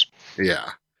source. Yeah,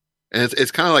 and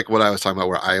it's kind of like what I was talking about,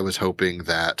 where I was hoping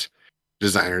that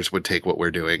designers would take what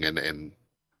we're doing and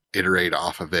iterate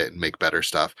off of it and make better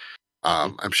stuff.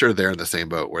 I'm sure they're in the same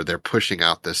boat where they're pushing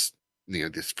out this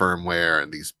firmware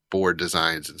and these board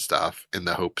designs and stuff in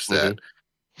the hopes that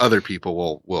other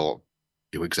people will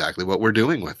do exactly what we're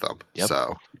doing with them. Yep.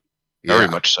 So very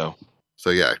much so. So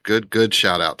yeah, good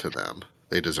shout out to them.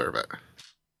 They deserve it.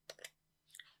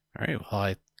 All right, well,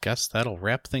 I guess that'll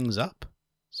wrap things up.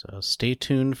 So stay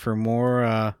tuned for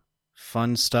more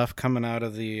fun stuff coming out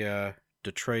of the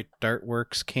Detroit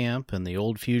Dartworks camp and the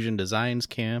Oldfusion Designs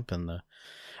camp and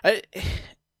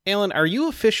Alan, are you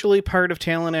officially part of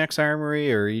Talonaxe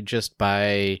Armory, or are you just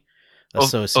by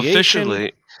association?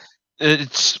 Officially,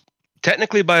 it's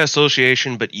technically by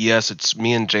association, but yes, it's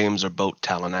me and James are both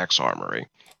Talonaxe Armory.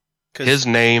 His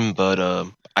name, but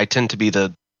I tend to be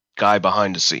the guy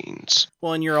behind the scenes.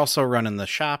 Well, and you're also running the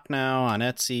shop now on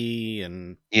Etsy,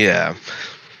 and yeah,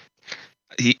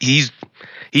 he's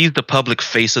the public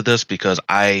face of this because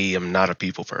I am not a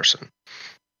people person.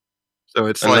 So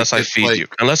it's unless I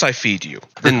feed you,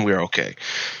 then we're okay.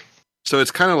 So it's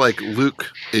kind of like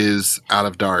Luke is out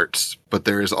of darts, but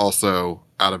there is also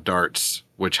out of darts,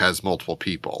 which has multiple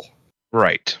people.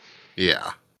 Right.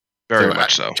 Yeah. Very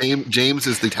much so. James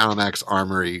is the Talonaxe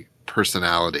Armory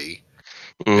personality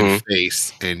and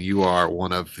face, and you are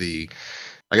one of the,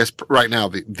 I guess right now,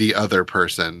 the other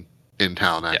person in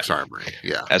Talonaxe Armory.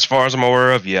 Yeah. As far as I'm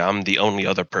aware of, I'm the only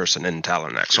other person in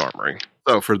Talonaxe Armory.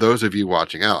 So for those of you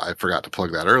watching out, I forgot to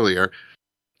plug that earlier,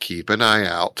 keep an eye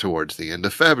out towards the end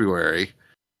of February.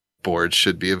 Boards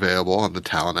should be available on the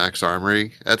Talonaxe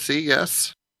Armory Etsy,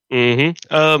 yes?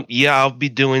 Mm-hmm. I'll be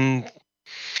doing...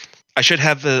 I should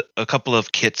have a couple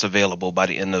of kits available by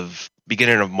the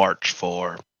beginning of March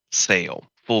for sale.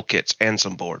 Full kits and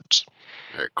some boards.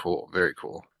 Very cool. Very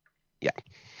cool. Yeah.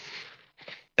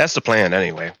 That's the plan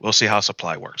anyway. We'll see how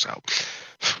supply works out.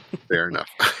 Fair enough.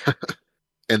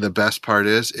 And the best part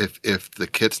is, if the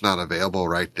kit's not available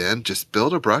right then, just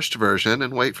build a brushed version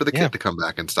and wait for the kit to come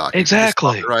back in stock.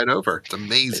 Exactly. Just right over. It's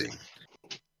amazing.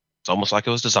 It's almost like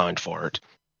it was designed for it.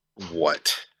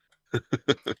 What?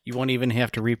 You won't even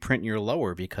have to reprint your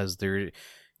lower because it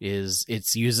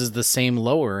uses the same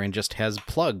lower and just has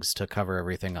plugs to cover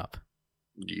everything up.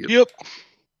 Yep.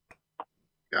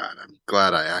 God, I'm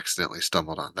glad I accidentally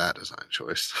stumbled on that design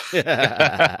choice.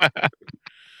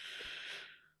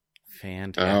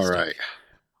 Fantastic. All right.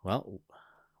 Well,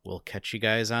 we'll catch you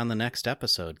guys on the next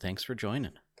episode. Thanks for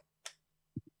joining.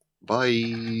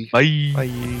 Bye. Bye.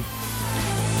 Bye.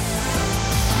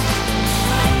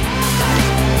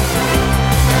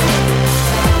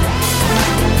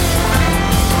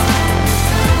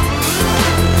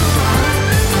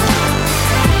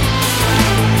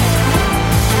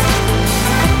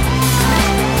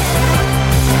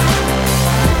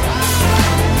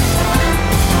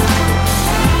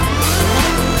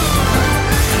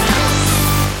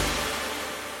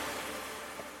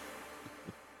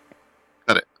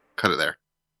 Cut it there.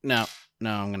 No,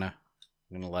 I'm gonna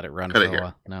let it run Cut for it a here.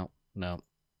 while. No.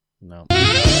 I'm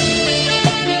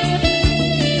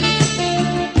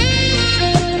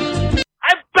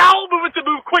bowel moving to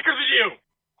move quicker than you.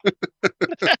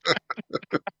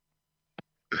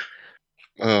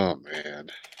 Oh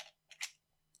man.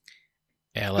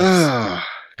 Alex.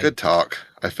 Good talk.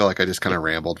 I feel like I just kind of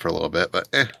rambled for a little bit, but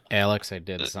Alex, I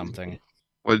did something.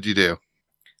 What did you do?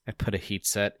 I put a heat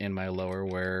set in my lower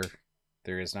where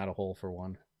there is not a hole for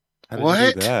one. How did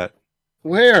you do that?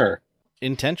 Where?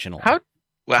 Intentional. How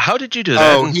did you do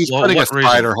that? Oh, he's putting a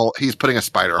spider hole. He's putting a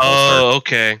spider hole. Oh,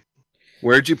 okay.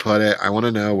 Where'd you put it? I want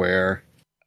to know where.